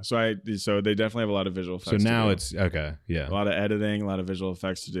late though. So they definitely have a lot of visual effects. So now to do. it's okay. Yeah. a lot of editing, a lot of visual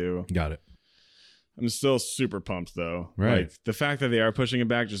effects to do. Got it. I'm still super pumped though. Right. Like the fact that they are pushing it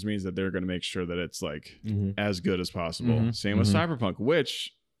back just means that they're going to make sure that it's like as good as possible. Mhm. Same with Cyberpunk,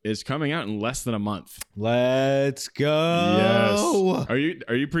 which is coming out in less than a month. Let's go. Yes.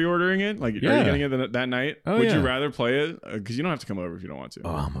 Are you pre-ordering it? Like, are Yeah. you getting it that night? Oh, Would yeah. you rather play it? Because you don't have to come over if you don't want to. Oh,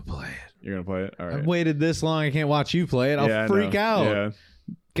 I'm going to play it. You're gonna play it. All right. I've waited this long. I can't watch you play it. I'll Yeah, I freak know. out. Yeah.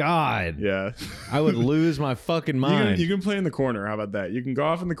 God. Yeah. I would lose my fucking You mind. can play in the corner. How about that? You can go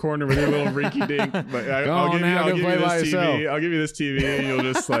off in the corner with your little rinky dink. But Go on now, go play by yourself. I'll give you this TV, and you'll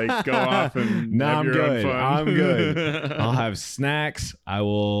just like go off and No, have I'm your good. own fun. I'm good. I'll have snacks. I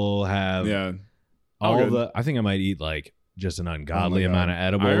will have Yeah. all good. the. I think I might eat like just an ungodly Oh my God. amount of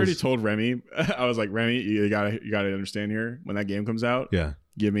edibles. I already told Remy. I was like, Remy, you gotta understand here. When that game comes out, Yeah.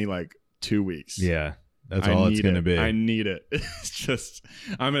 give me like 2 weeks. Yeah. That's I all it's need going to it. be. I need it. It's just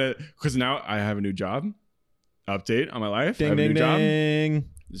because now I have a new job. Update on my life. I Ding, have a ding, new job. ding.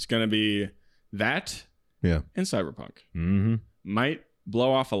 It's gonna be that. Yeah. And Cyberpunk Mm-hmm. might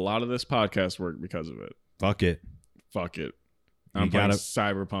blow off a lot of this podcast work because of it. Fuck it. Fuck it. You I'm playing gotta-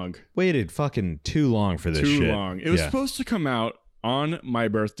 Cyberpunk Waited fucking too long for this too shit. long. It was Yeah. supposed to come out on my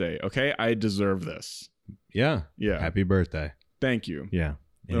birthday. Okay, I deserve this. Yeah. Yeah. Happy birthday. Thank you. Yeah.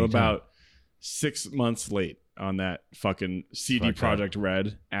 We're Anytime. about 6 months late on that fucking CD Fuck that. Projekt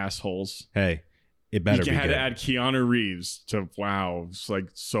Red assholes. Hey, it better You be had good. to add Keanu Reeves to wow. It's like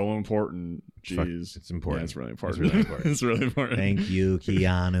so important. Fuck, Jeez, it's important. Yeah, it's really important. It's really important. It's really important. Thank you,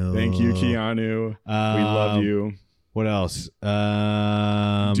 Keanu. Thank you, Keanu. We love you. What else?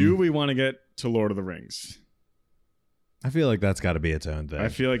 Do we want to get to Lord of the Rings? I feel like that's got to be its own thing. I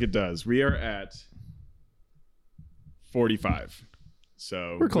feel like it does. We are at 45.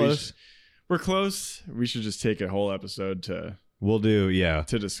 So We're close. We're close. We should just take a whole episode We'll do, yeah.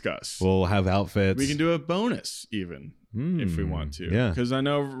 to discuss. We'll have outfits. We can do a bonus even if we want to. Yeah. Because I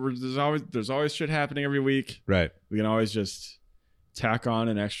know there's always shit happening every week. Right. We can always just tack on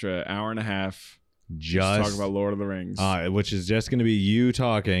an extra hour and a half. Just talk about Lord of the Rings. which is just going to be you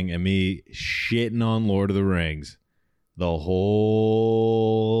talking and me shitting on Lord of the Rings the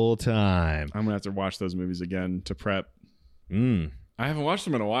whole time. I'm gonna have to watch those movies again to prep. Mm. I haven't watched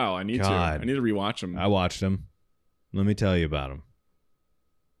them in a while. I need God. to. I need to rewatch them. I watched them. Let me tell you about them.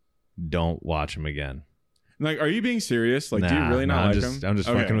 Don't watch them again. Like, are you being serious? Like, do you Nah, really not I'm like just- them? I'm just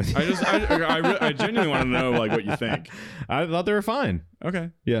fucking with you. I genuinely want to know like what you think. I thought they were fine.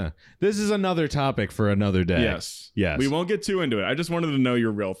 Okay. Yeah. This is another topic for another day. Yes. Yes. We won't get too into it. I just wanted to know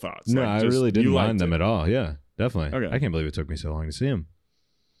your real thoughts. No, Like, I just- really didn't you mind liked them it. at all. Yeah, definitely. Okay. I can't believe it took me so long to see them.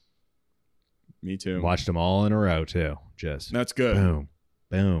 Me too. Watched them all in a row too. Just That's good. boom,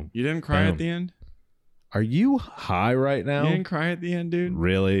 boom. You didn't cry Boom. at the end? Are you high right now? You didn't cry at the end, dude?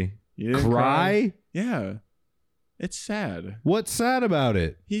 Really? You didn't Cry? Yeah. It's sad. What's sad about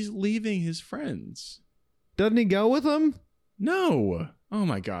it? He's leaving his friends. Doesn't he go with them? No. Oh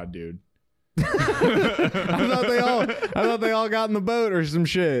my god, dude. I thought they all got in the boat or some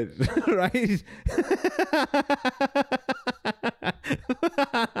shit, right?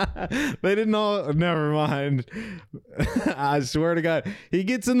 They didn't all. Never mind. I swear to God, he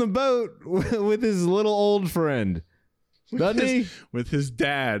gets in the boat with his little old friend, doesn't he? With his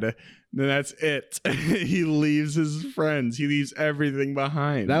dad. Then that's it. He leaves his friends. He leaves everything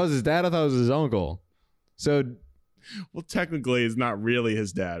behind. That was his dad. I thought it was his uncle. So, well, technically, it's not really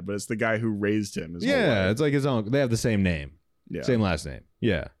his dad, but it's the guy who raised him. His whole yeah, life. it's like his uncle. They have the same name, Yeah. same last name.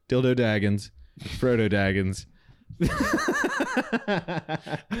 Yeah, Dildo Daggins, Frodo Daggins.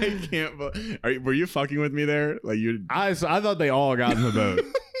 I can't. Were you fucking with me there? Like you? I thought they all got in the boat.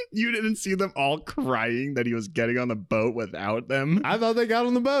 You didn't see them all crying that he was getting on the boat without them? I thought they got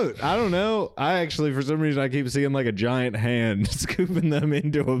on the boat. I don't know. I actually, for some reason, I keep seeing like a giant hand scooping them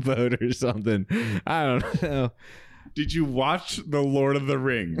into a boat or something. I don't know. Did you watch The Lord of the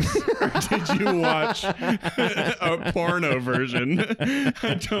Rings? Or did you watch a porno version?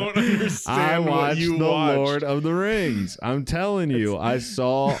 I don't understand what you the watched. Lord of the Rings. I'm telling you, I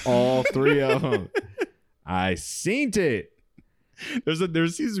saw all three of them. I seen it. There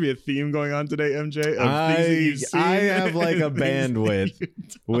seems to be a theme going on today, MJ. Of things that you've seen I have like a and things that bandwidth you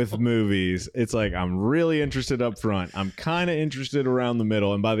with movies. It's like I'm really interested up front. I'm kind of interested around the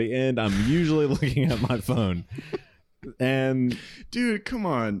middle, and by the end, I'm usually looking at my phone. And dude, come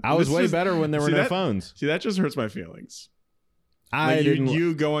on. I was This way just- better when there were see no that- phones. See, that just hurts my feelings. I Like didn't.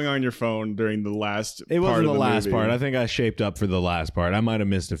 you going on your phone during the last. It part wasn't of the last movie. part. I think I shaped up for the last part. I might have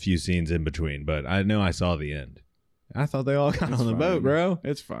missed a few scenes in between, but I know I saw the end. I thought they all got It's on the boat, fine. bro.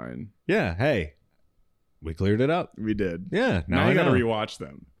 It's fine. Yeah. Hey, we cleared it up. We did. Yeah. Now I you got to know. rewatch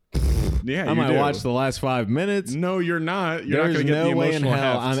them. Yeah, I you might do. watch the last 5 minutes. No, you're not. You're not There's going to get no the way in emotional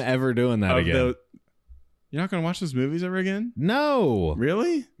hell heft I'm ever doing that of again. You're not going to watch those movies ever again? No,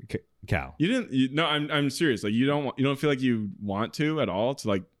 Really? Cal. You didn't? No, I'm serious. Like you don't feel like you want to at all to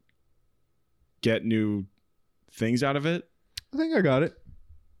like get new things out of it, I think I got it.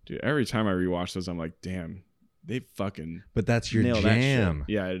 dude. Every time I rewatch those, I'm like, damn, they fucking But that's your nail jam. that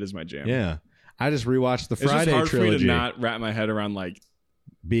shit. Yeah, it is my jam. Yeah. I just rewatched the It's just Friday hard for me trilogy, to not wrap my head around like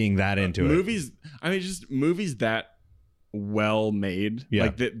being that into it. movies. I mean, just movies that well made. Yeah.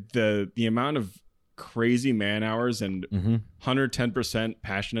 Like the amount of crazy man hours and Mm-hmm. 110%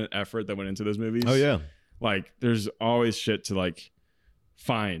 passionate effort that went into those movies. Oh yeah. Like there's always shit to like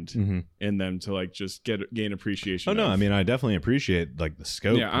find Mm-hmm. in them to like just gain appreciation. Oh no, of. I mean I definitely appreciate like the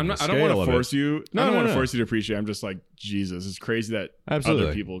scope. Yeah, and the I don't want scale to of force it. you. No, I don't no, want to no. force you to appreciate. I'm just like Jesus. It's crazy that Absolutely.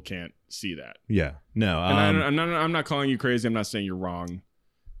 other people can't see that. Yeah. No. And I'm not calling you crazy. I'm not saying you're wrong.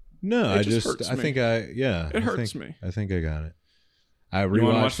 no. it I just just. hurts I me. think I. Yeah. It hurts think, me. I think I got it. I You want to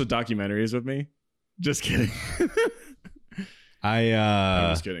watch rewatched. the documentaries with me? Just kidding. I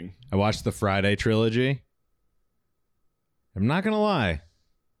I'm just kidding. I watched the Friday trilogy. I'm not gonna lie.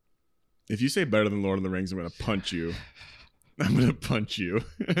 If you say better than Lord of the Rings, I'm gonna punch you. I'm gonna punch you.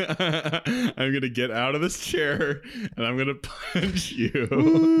 I'm gonna get out of this chair and I'm gonna punch you.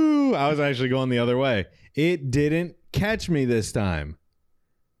 Ooh, I was actually going the other way. It didn't catch me this time.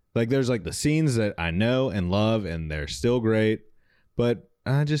 Like there's like the scenes that I know and love and they're still great, but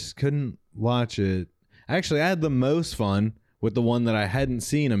I just couldn't watch it. Actually, I had the most fun with the one that I hadn't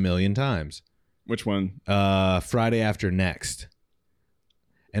seen a million times. Which one? Friday After Next.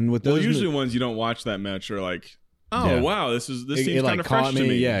 And with those Well, usually ones you don't watch that much are like, oh Yeah. wow, this seems it kind like of fresh caught to me.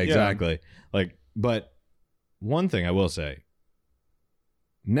 me. Yeah, exactly. Like, but one thing I will say,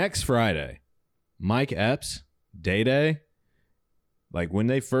 next Friday, Mike Epps, Day Day, like when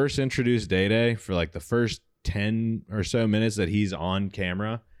they first introduced Day Day for like the first 10 or so minutes that he's on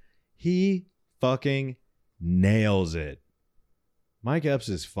camera, he fucking nails it. Mike Epps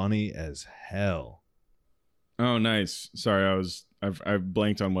is funny as hell. Oh, nice. Sorry, I've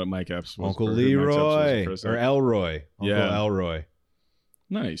blanked on what Mike Epps was. Uncle or who Mike Epps was Leroy for a or second. Elroy. Uncle Yeah. Elroy.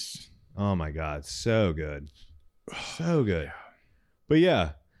 Nice. Oh my God, so good, so good. But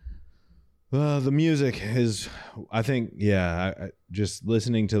yeah, the music is. I think I just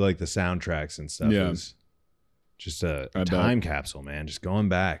listening to like the soundtracks and stuff Yeah. is just a I bet. time capsule, man. Just going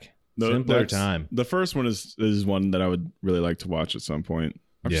back, No, simpler that's- time. The first one is one that I would really like to watch at some point.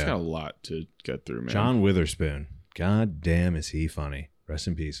 I've just Yeah. got a lot to get through, man. John Witherspoon. God damn, is he funny? Rest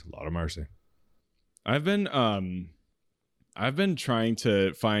in peace. A lot of mercy. I've been trying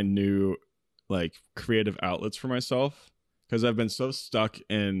to find new like creative outlets for myself because I've been so stuck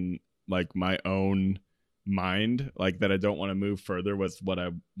in like my own mind like that I don't want to move further with what I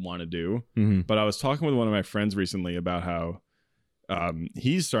want to do. Mm-hmm. But I was talking with one of my friends recently about how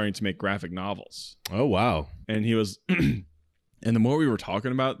he's starting to make graphic novels. Oh wow. And he was and the more we were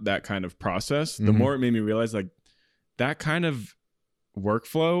talking about that kind of process, the Mhm. more it made me realize like that kind of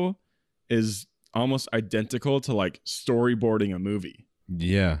workflow is almost identical to like storyboarding a movie.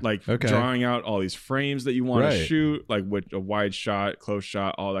 Yeah. Like Okay. drawing out all these frames that you want Right. to shoot, like with a wide shot, close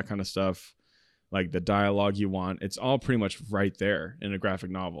shot, all that kind of stuff. Like the dialogue you want, it's all pretty much right there in a graphic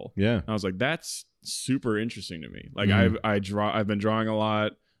novel. Yeah. And I was like, that's super interesting to me. Like Mhm. I've been drawing a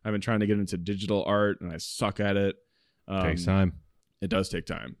lot. I've been trying to get into digital art, and I suck at it. Takes time. It does take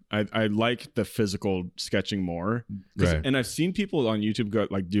time. I like the physical sketching more. Right. And I've seen people on YouTube go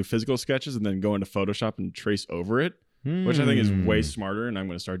like do physical sketches and then go into Photoshop and trace over it, which I think is way smarter, and I'm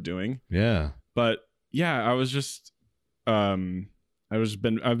going to start doing. Yeah. But yeah, I was just I've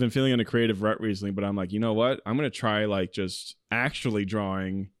been feeling in a creative rut recently, but I'm like, you know what? I'm gonna try like just actually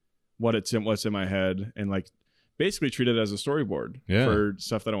drawing what's in my head and like basically treat it as a storyboard for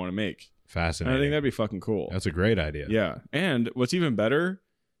stuff that I want to make. Fascinating. And I think that'd be fucking cool. That's a great idea. Yeah. And what's even better,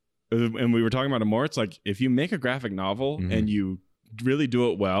 and we were talking about it more, it's like if you make a graphic novel Mhm. and you really do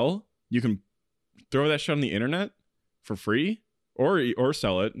it well, you can throw that shit on the internet for free or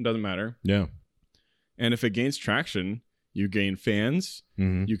sell it. It doesn't matter. Yeah. And if it gains traction, you gain fans.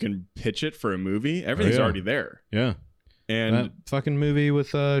 Mhm. You can pitch it for a movie. Everything's yeah. already there. Yeah. And That fucking movie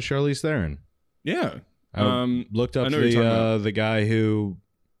with Charlize Theron. yeah, I looked I up know what you're talking about. the guy who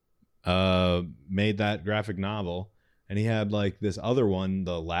made that graphic novel, and he had like this other one,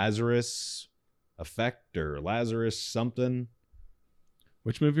 the Lazarus Effect or Lazarus something.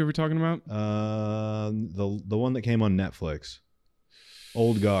 which movie are we talking about? The one that came on Netflix,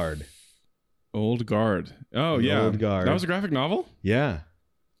 Old Guard. Old Guard. Oh The yeah, Old Guard. That was a graphic novel. Yeah.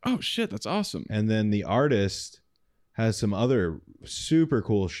 Oh shit, that's awesome. And then the artist has some other super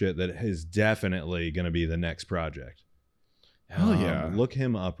cool shit that is definitely going to be the next project. Hell yeah. Look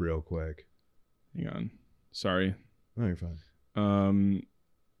him up real quick. Hang on. Sorry. Oh, you're fine.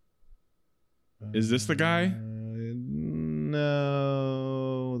 Is this the guy?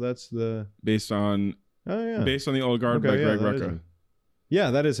 No, that's the. Based on Oh yeah. the Old Guard by Okay, Greg that is Rucka. him.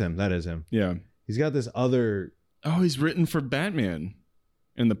 Yeah, that is him. That is him. Yeah. He's got this other. Oh, he's written for Batman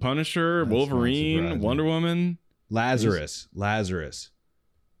and the Punisher, That's not Wolverine, surprising. Wonder Woman. Lazarus.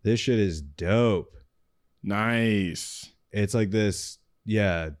 This shit is dope. Nice. It's like this,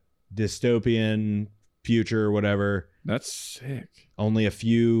 dystopian future or whatever. That's sick. Only a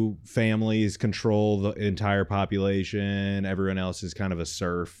few families control the entire population. Everyone else is kind of a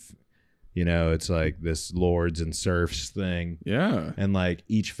serf. You know, it's like this lords and serfs thing. Yeah. And like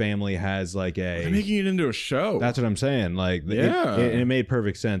each family has like They're making it into a show. That's what I'm saying. Like, Yeah. it made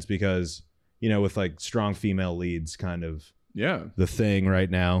perfect sense because, you know, with like strong female leads, kind of yeah. the thing right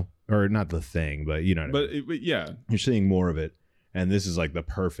now, or not the thing, but you know, what I mean. But yeah. You're seeing more of it, and this is like the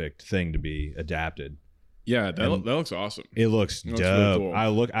perfect thing to be adapted. Yeah, that And- looks awesome. It looks It looks dope.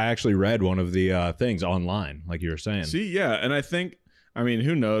 really cool. I actually read one of the things online, like you were saying. See, yeah, and I think, I mean,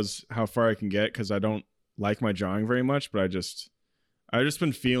 who knows how far I can get because I don't like my drawing very much, but I've just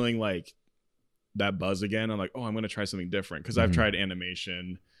been feeling like that buzz again. I'm like, oh, I'm gonna try something different because I've Mhm. tried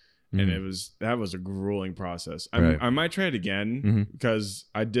animation, and that was a grueling process. Right. I might try it again Mhm. because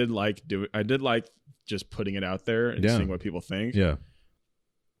I did like just putting it out there and Yeah. seeing what people think. Yeah.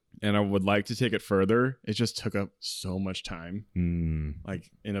 And I would like to take it further. It just took up so much time, Mm. like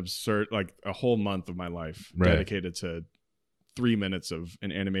an absurd, like a whole month of my life Right. dedicated to 3 minutes of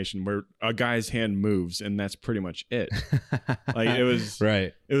an animation where a guy's hand moves, and that's pretty much it. Like, it was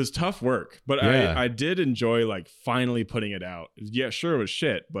right. It was tough work, but Yeah. I did enjoy like finally putting it out. Yeah, sure it was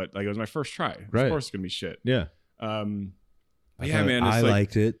shit, but like it was my first try. Right. Of course it's gonna be shit. Yeah. But yeah, man, it's I like,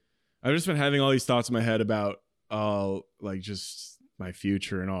 liked it. I've just been having all these thoughts in my head about like just my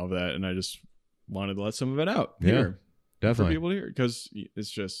future and all of that, and I just wanted to let some of it out Yeah, here for Definitely. people to hear because it's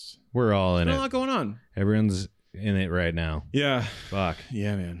just We're all in there's a it. lot going on. Everyone's in it right now. Yeah, Fuck.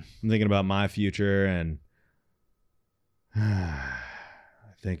 yeah, man. I'm thinking about my future, and I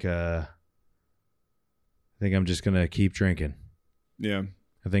think I'm just gonna keep drinking. Yeah,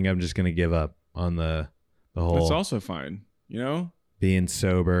 I think I'm just gonna give up on the whole that's also fine. You know, being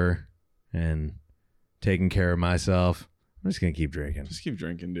sober and taking care of myself. I'm just gonna keep drinking. just keep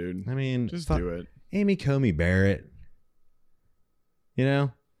drinking, dude. I mean, Just fuck do it. Amy Comey Barrett. You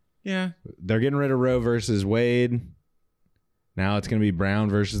know, Yeah, they're getting rid of Roe versus Wade. Now it's gonna be Brown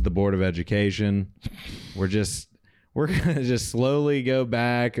versus the Board of Education. We're gonna just slowly go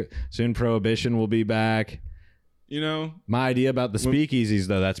back. Soon Prohibition will be back. you know, My idea about the speakeasies,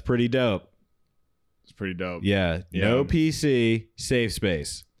 though, that's pretty dope. it's pretty dope. Yeah, Yeah. no PC, safe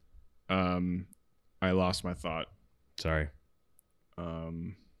space. I lost my thought. Sorry.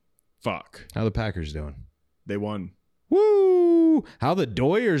 Fuck. How the Packers doing? They won. Woo! How the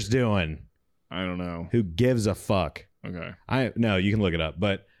Doyers doing? I don't know. Who gives a fuck? Okay. No, you can look it up.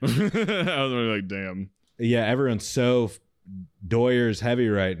 But I was really like, damn. yeah, everyone's so Doyer's heavy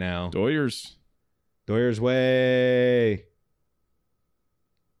right now. Doyers. Doyer's way.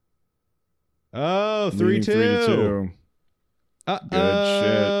 Oh, 3-2. Leading 3-2.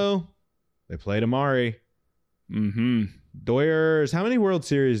 Uh-oh. They played Amari. Mm-hmm. Doyers. How many World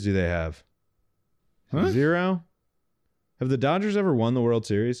Series do they have? Huh? 0? Have the Dodgers ever won the World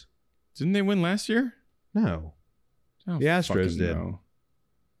Series? Didn't they win last year? No. I don't The Astros fucking did.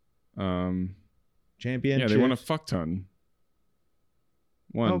 know. Championship. Yeah, they won a fuck ton.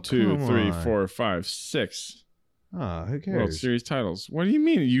 1, Oh, 2, come 3, on. 4, 5, 6 Oh, who World cares? Series titles. What do you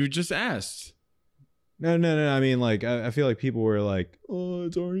mean? You just asked. No. I mean, like, I feel like people were like, "Oh,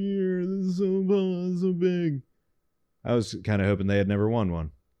 it's our year. This is so fun, so big." I was kind of hoping they had never won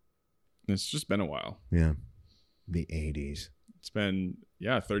one. It's just been a while. Yeah, the '80s. It's been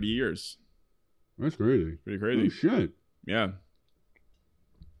 30 years. That's crazy. Pretty crazy. Oh, shit. Yeah.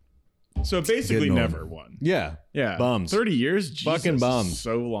 So basically Getting never old. won. Yeah, Yeah. Bums. 30 years? Jesus, Fucking bums.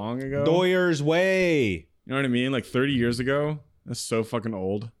 So long ago. Doyer's way. You know what I mean? Like 30 years ago? That's so fucking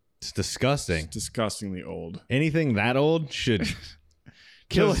old. It's disgusting. It's disgustingly old. Anything that old should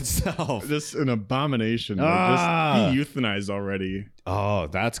kill Just- itself. This an abomination. Ah. Like, just be euthanized already. Oh,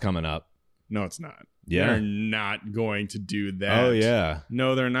 that's coming up. No, it's not. Yeah. They're not going to do that. Oh yeah.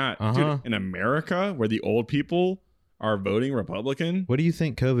 No, they're not. Uh-huh. Dude, in America, where the old people are voting Republican, What do you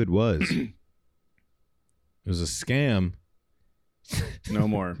think COVID was? It was a scam. no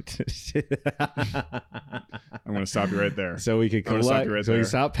more. I'm going to stop you right there. So we could I'm gonna stop collect. you right so we there.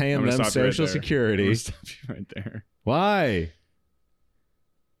 stop I'm paying gonna them stop you right Social there. I'm Security. gonna stop you right there. Why?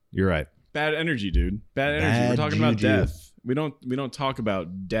 You're right. Bad energy, dude. Bad energy. Bad We're talking about juju. death. We don't talk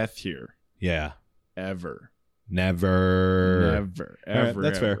about death here Yeah. ever. Never. Never. All right, Ever.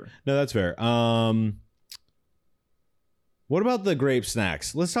 that's ever. fair. No, that's fair. What about the grape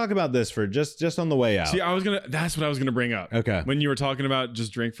snacks? Let's talk about this for just on the way out. See, that's what I was gonna bring up. Okay. When you were talking about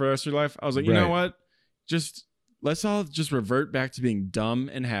just drink for the rest of your life, I was like, you know Right. what? Let's all just revert back to being dumb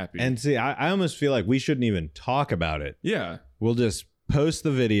and happy. And see, I almost feel like we shouldn't even talk about it. yeah. We'll just post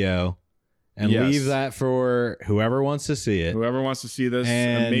the video and Yes. leave that for whoever wants to see it. Whoever wants to see this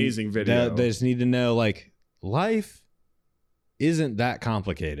And amazing video. They just need to know, like, life isn't that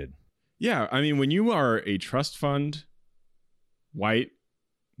complicated. Yeah, I mean, when you are a trust fund white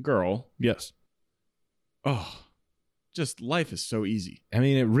girl, Yes. oh, just life is so easy. I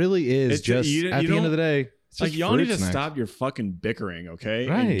mean, it really is It's just- just, you at the end don't- of the day, it's Like, just y'all need fruit to snacks. stop your fucking bickering, okay?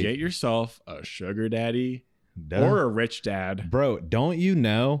 Right. And get yourself a sugar daddy Duh. or a rich dad. Bro, don't you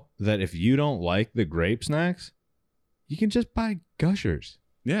know that if you don't like the grape snacks, you can just buy Gushers?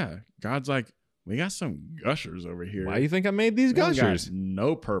 Yeah, God's like, we got some gushers over here. Why do you think I made these We don't got Gushers?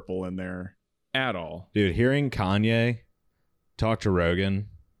 no purple in there at all. Dude, hearing Kanye talk to Rogan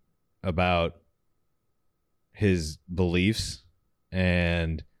about his beliefs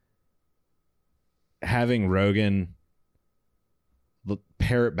and having Rogan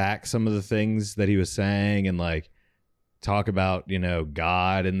parrot back some of the things that he was saying and like talk about,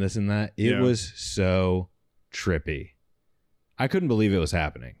 God and this and that, it Yeah. was so trippy. I couldn't believe it was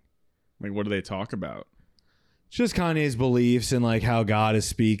happening. Like, what do they talk about? It's just Kanye's beliefs and like how God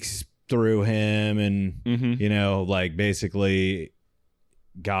speaks through him and Mm-hmm. like basically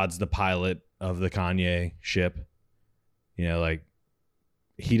God's the pilot of the Kanye ship. Like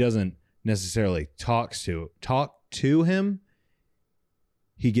he doesn't necessarily talk to him.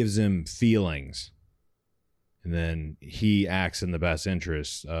 He gives him feelings. And then he acts in the best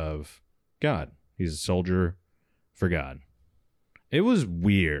interests of God. He's a soldier for God. It was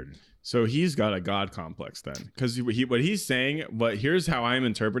weird. So he's got a God complex then, because what he's saying. But here's how I'm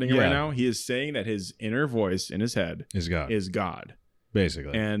interpreting it Yeah. right now. He is saying that his inner voice in his head Is God. is God,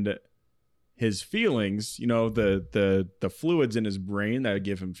 Basically. and his feelings, the fluids in his brain that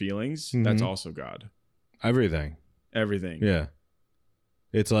give him feelings, that's Mhm. also God. Everything. Everything. Yeah.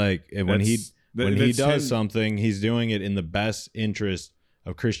 It's like when he That's does him- something, he's doing it in the best interest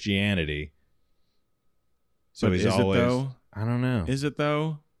of Christianity. So But he's is always it though? I don't know. Is it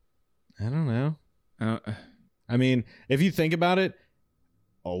though? I don't know. Uh, I mean, if you think about it,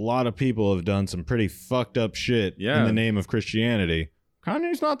 a lot of people have done some pretty fucked up shit Yeah. in the name of Christianity.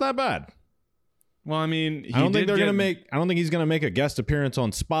 Kanye's not that bad. well, I mean, I don't think he's gonna make a guest appearance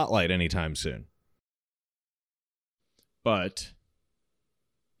on Spotlight anytime soon. But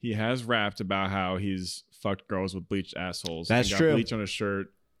he has rapped about how he's fucked girls with bleached assholes. That's and got true. Bleach on his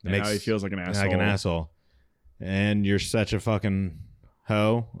shirt, and Makes- how he feels like an asshole. Like an asshole. And you're such a fucking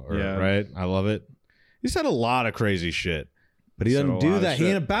hoe, Yeah. right? I love it. He said a lot of crazy shit, but he Said a doesn't do lot of that. He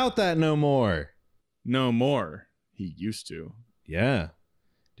shit. ain't about that no more. No more. He used to. Yeah,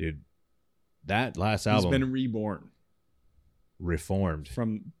 dude, that last He's album been reborn reformed.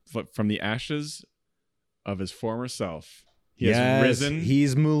 from the ashes of his former self. He Yes, has risen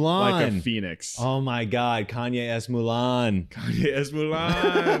he's Mulan. like a phoenix. Oh my God, Kanye S. Mulan. Kanye is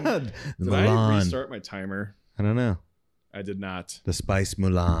Mulan. Did I Mulan. restart my timer? I don't know. I did not. The Spice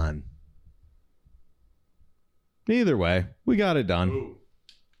Mulan. Either way, we got it done. Ooh.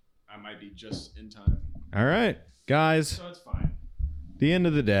 I might be just in time. All right, guys. So it's fine. The end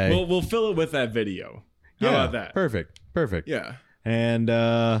of the day. We'll fill it with that video. How about that? Perfect. Yeah. And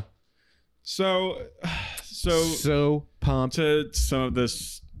So pumped. to some of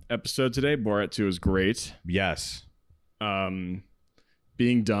this episode today, Borat 2 is great. Yes.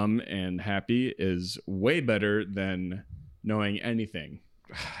 Being dumb and happy is way better than knowing anything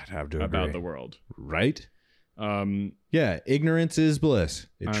I'd have to about agree. the world. Right? I'm Yeah, ignorance is bliss.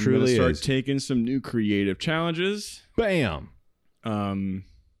 It gonna truly start is. taking some new creative challenges. Bam.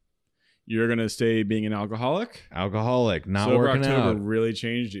 You're gonna stay being an alcoholic. Alcoholic, not Sober working October out. really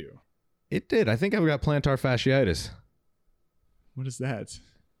changed you. It did. I think I've got plantar fasciitis. What is that?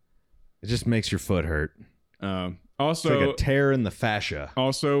 It just makes your foot hurt. It's Also, like a tear in the fascia.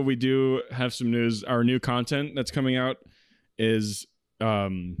 Also, we do have some news. Our new content that's coming out is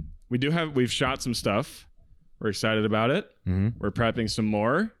we've shot some stuff. We're excited about it. Mm-hmm. We're prepping some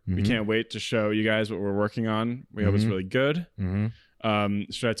more. We Mhm. can't wait to show you guys what we're working on. We hope it's Mhm. really good. Mm-hmm.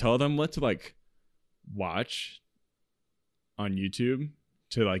 Should I tell them what to like watch on YouTube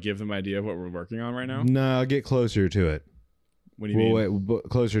to like give them an idea of what we're working on right now? No, get closer to it. What do you mean? Wait,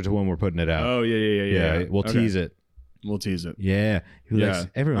 closer to when we're putting it out. Oh yeah. We'll tease it. We'll tease it. Yeah.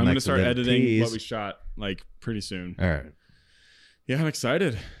 Everyone I'm gonna likes start a little editing tease. what we shot like pretty soon. All right. Yeah, I'm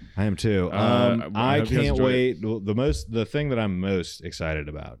excited. I am too. I I hope you guys can't enjoy wait. The thing that I'm most excited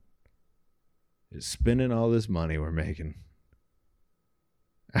about is spending all this money we're making.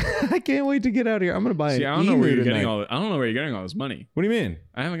 I can't wait to get out of here. I'm gonna buy See, an I don't know where emu you're getting tonight. I don't know where you're getting all this money. What do you mean?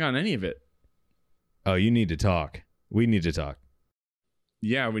 I haven't gotten any of it. Oh, you need to talk. We need to talk.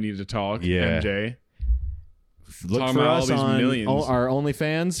 Yeah, we need to talk. Yeah. MJ. Look Talking for about all us these on millions. our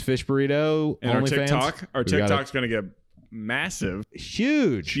OnlyFans, Fish Burrito, And our OnlyFans. TikTok. Our We gotta- TikTok's gonna get massive,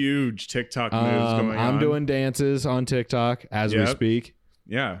 Huge. huge TikTok moves going on. I'm doing dances on TikTok as we Yep. speak.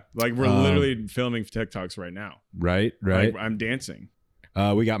 Yeah, like we're Um, literally filming TikToks right now. Right. Like, I'm dancing.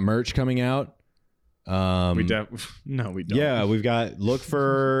 We got merch coming out. No, we don't. Yeah, we've got look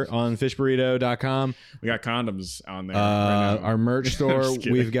for on fishburrito.com. We got condoms on there. right now. Our merch I'm store. just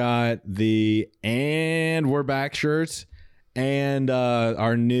kidding. We've got the And We're Back shirts and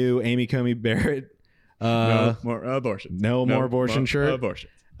our new Amy Comey Barrett. No more abortion. No more abortion shirt. Abortion.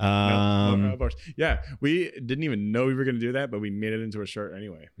 No more Um, abortion. Yeah, we didn't even know we were gonna do that, but we made it into a shirt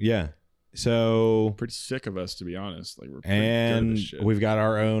anyway. yeah. So Pretty sick of us, to be honest. Like we're pretty good at and this shit. we've got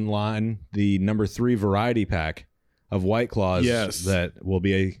our own line, the number 3 variety pack of White Claws. Yes. That will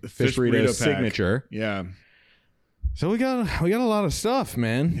be a The Fish Fish Burrito Burrito pack. signature. Yeah. So we got a lot of stuff,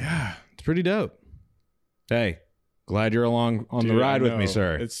 man. Yeah. It's pretty dope. Hey, glad you're along on the Dude, ride I with me, know.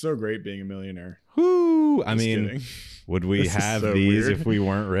 sir. It's so great being a millionaire. Whoo! I Just mean, kidding. would we This is have so these weird. if we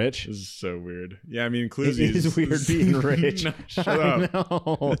weren't rich? This is so weird. Yeah, I mean, It Cluesies. is weird being rich. No, shut I up.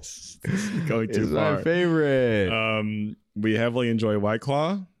 know. This is going It's too far. my favorite. We heavily enjoy White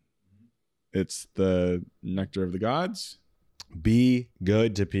Claw. It's the nectar of the gods. Be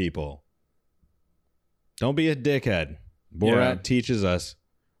good to people. Don't be a dickhead. Borat Yeah. teaches us.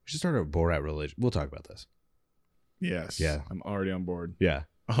 We should start a Borat religion. We'll talk about this. Yes. Yeah. I'm already on board. Yeah.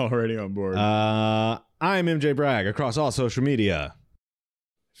 Already on board. I'm MJ Bragg across all social media.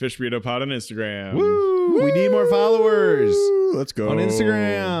 Fish Burrito Pod on Instagram. Woo! We need more followers Let's go. on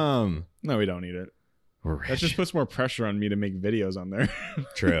Instagram. No, we don't need it. We're That rich. just puts more pressure on me to make videos on there.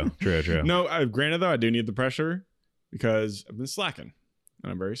 True. No, granted though, I do need the pressure because I've been slacking,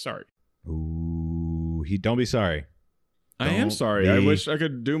 and I'm very sorry. Ooh, don't be sorry. I am Don't sorry. I be wish I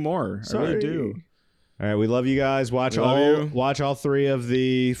could do more. I really do. All right, we love you guys. Watch We love you. all 3 of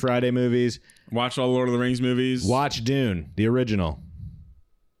the Friday movies. Watch all Lord of the Rings movies. Watch Dune, the original.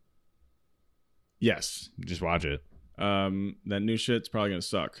 Yes. Just watch it. That new shit's probably gonna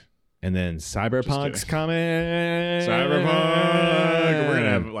suck. And then Cyberpunk's kidding. coming. Cyberpunk. We're gonna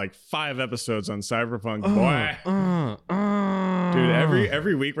have like 5 episodes on Cyberpunk. Boy. Dude,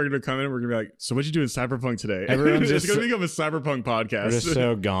 every week we're gonna come in and we're gonna be like, so what'd you do in Cyberpunk today? Everyone's it's just- gonna become a Cyberpunk podcast. We're just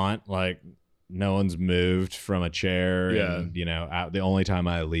so gaunt, like no one's moved from a chair. Yeah. And, the only time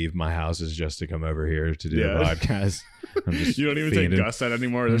I leave my house is just to come over here to do the Yeah. podcast. I'm just You don't even fiending. take Gus out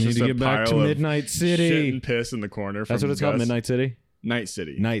anymore. I There's need just to a get back pile to of Midnight shit City. and piss in the corner. That's from what it's called, Gus. Midnight City. Night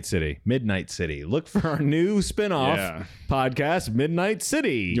City. Midnight City. Look for our new spin-off podcast, Midnight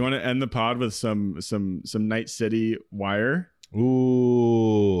City. Do you want to end the pod with some Night City Wire?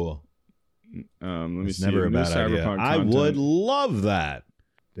 Ooh. Let me It's see. never a New bad idea. Cyberpunk I content. would love that.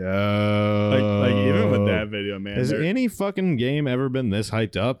 Like even with that video, man. Has any fucking game ever been this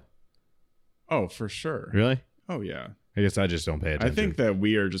hyped up? Oh, for sure. Really? Oh yeah. I guess I just don't pay attention. I think that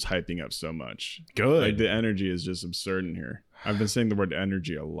we are just hyping up so much. Good. Like the energy is just absurd in here. I've been saying the word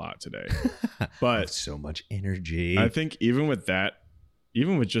energy a lot today. But so much energy. I think even with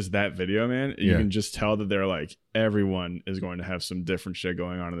just that video, man, you can just tell that they're like, everyone is going to have some different shit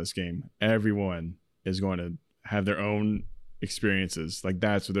going on in this game. Everyone is going to have their own experiences. Like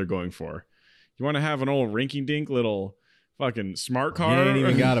that's what they're going for. You want to have an old rinky-dink little fucking smart car? You ain't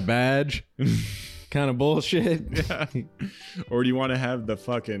even got a badge. Kind of bullshit. Yeah. Or do you want to have the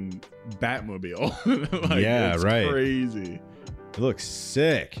fucking Batmobile? Like, yeah, it's right. Crazy. It looks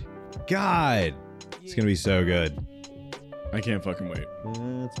sick. God, it's gonna be so good. I can't fucking wait.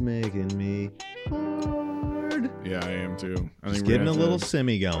 That's making me hard. Yeah, I am too. Just getting a little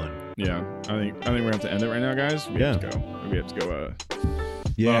simmy going. Yeah, I think we're gonna have to end it right now, guys. We have to go.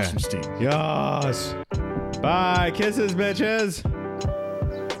 Yeah. Lost some steam. Yes. Bye. Kisses, bitches.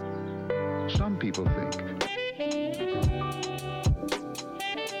 Some people think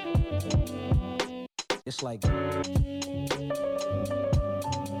it's like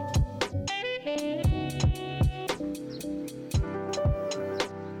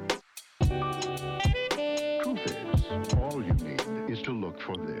truth is, all you need is to look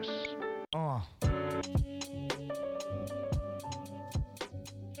for this.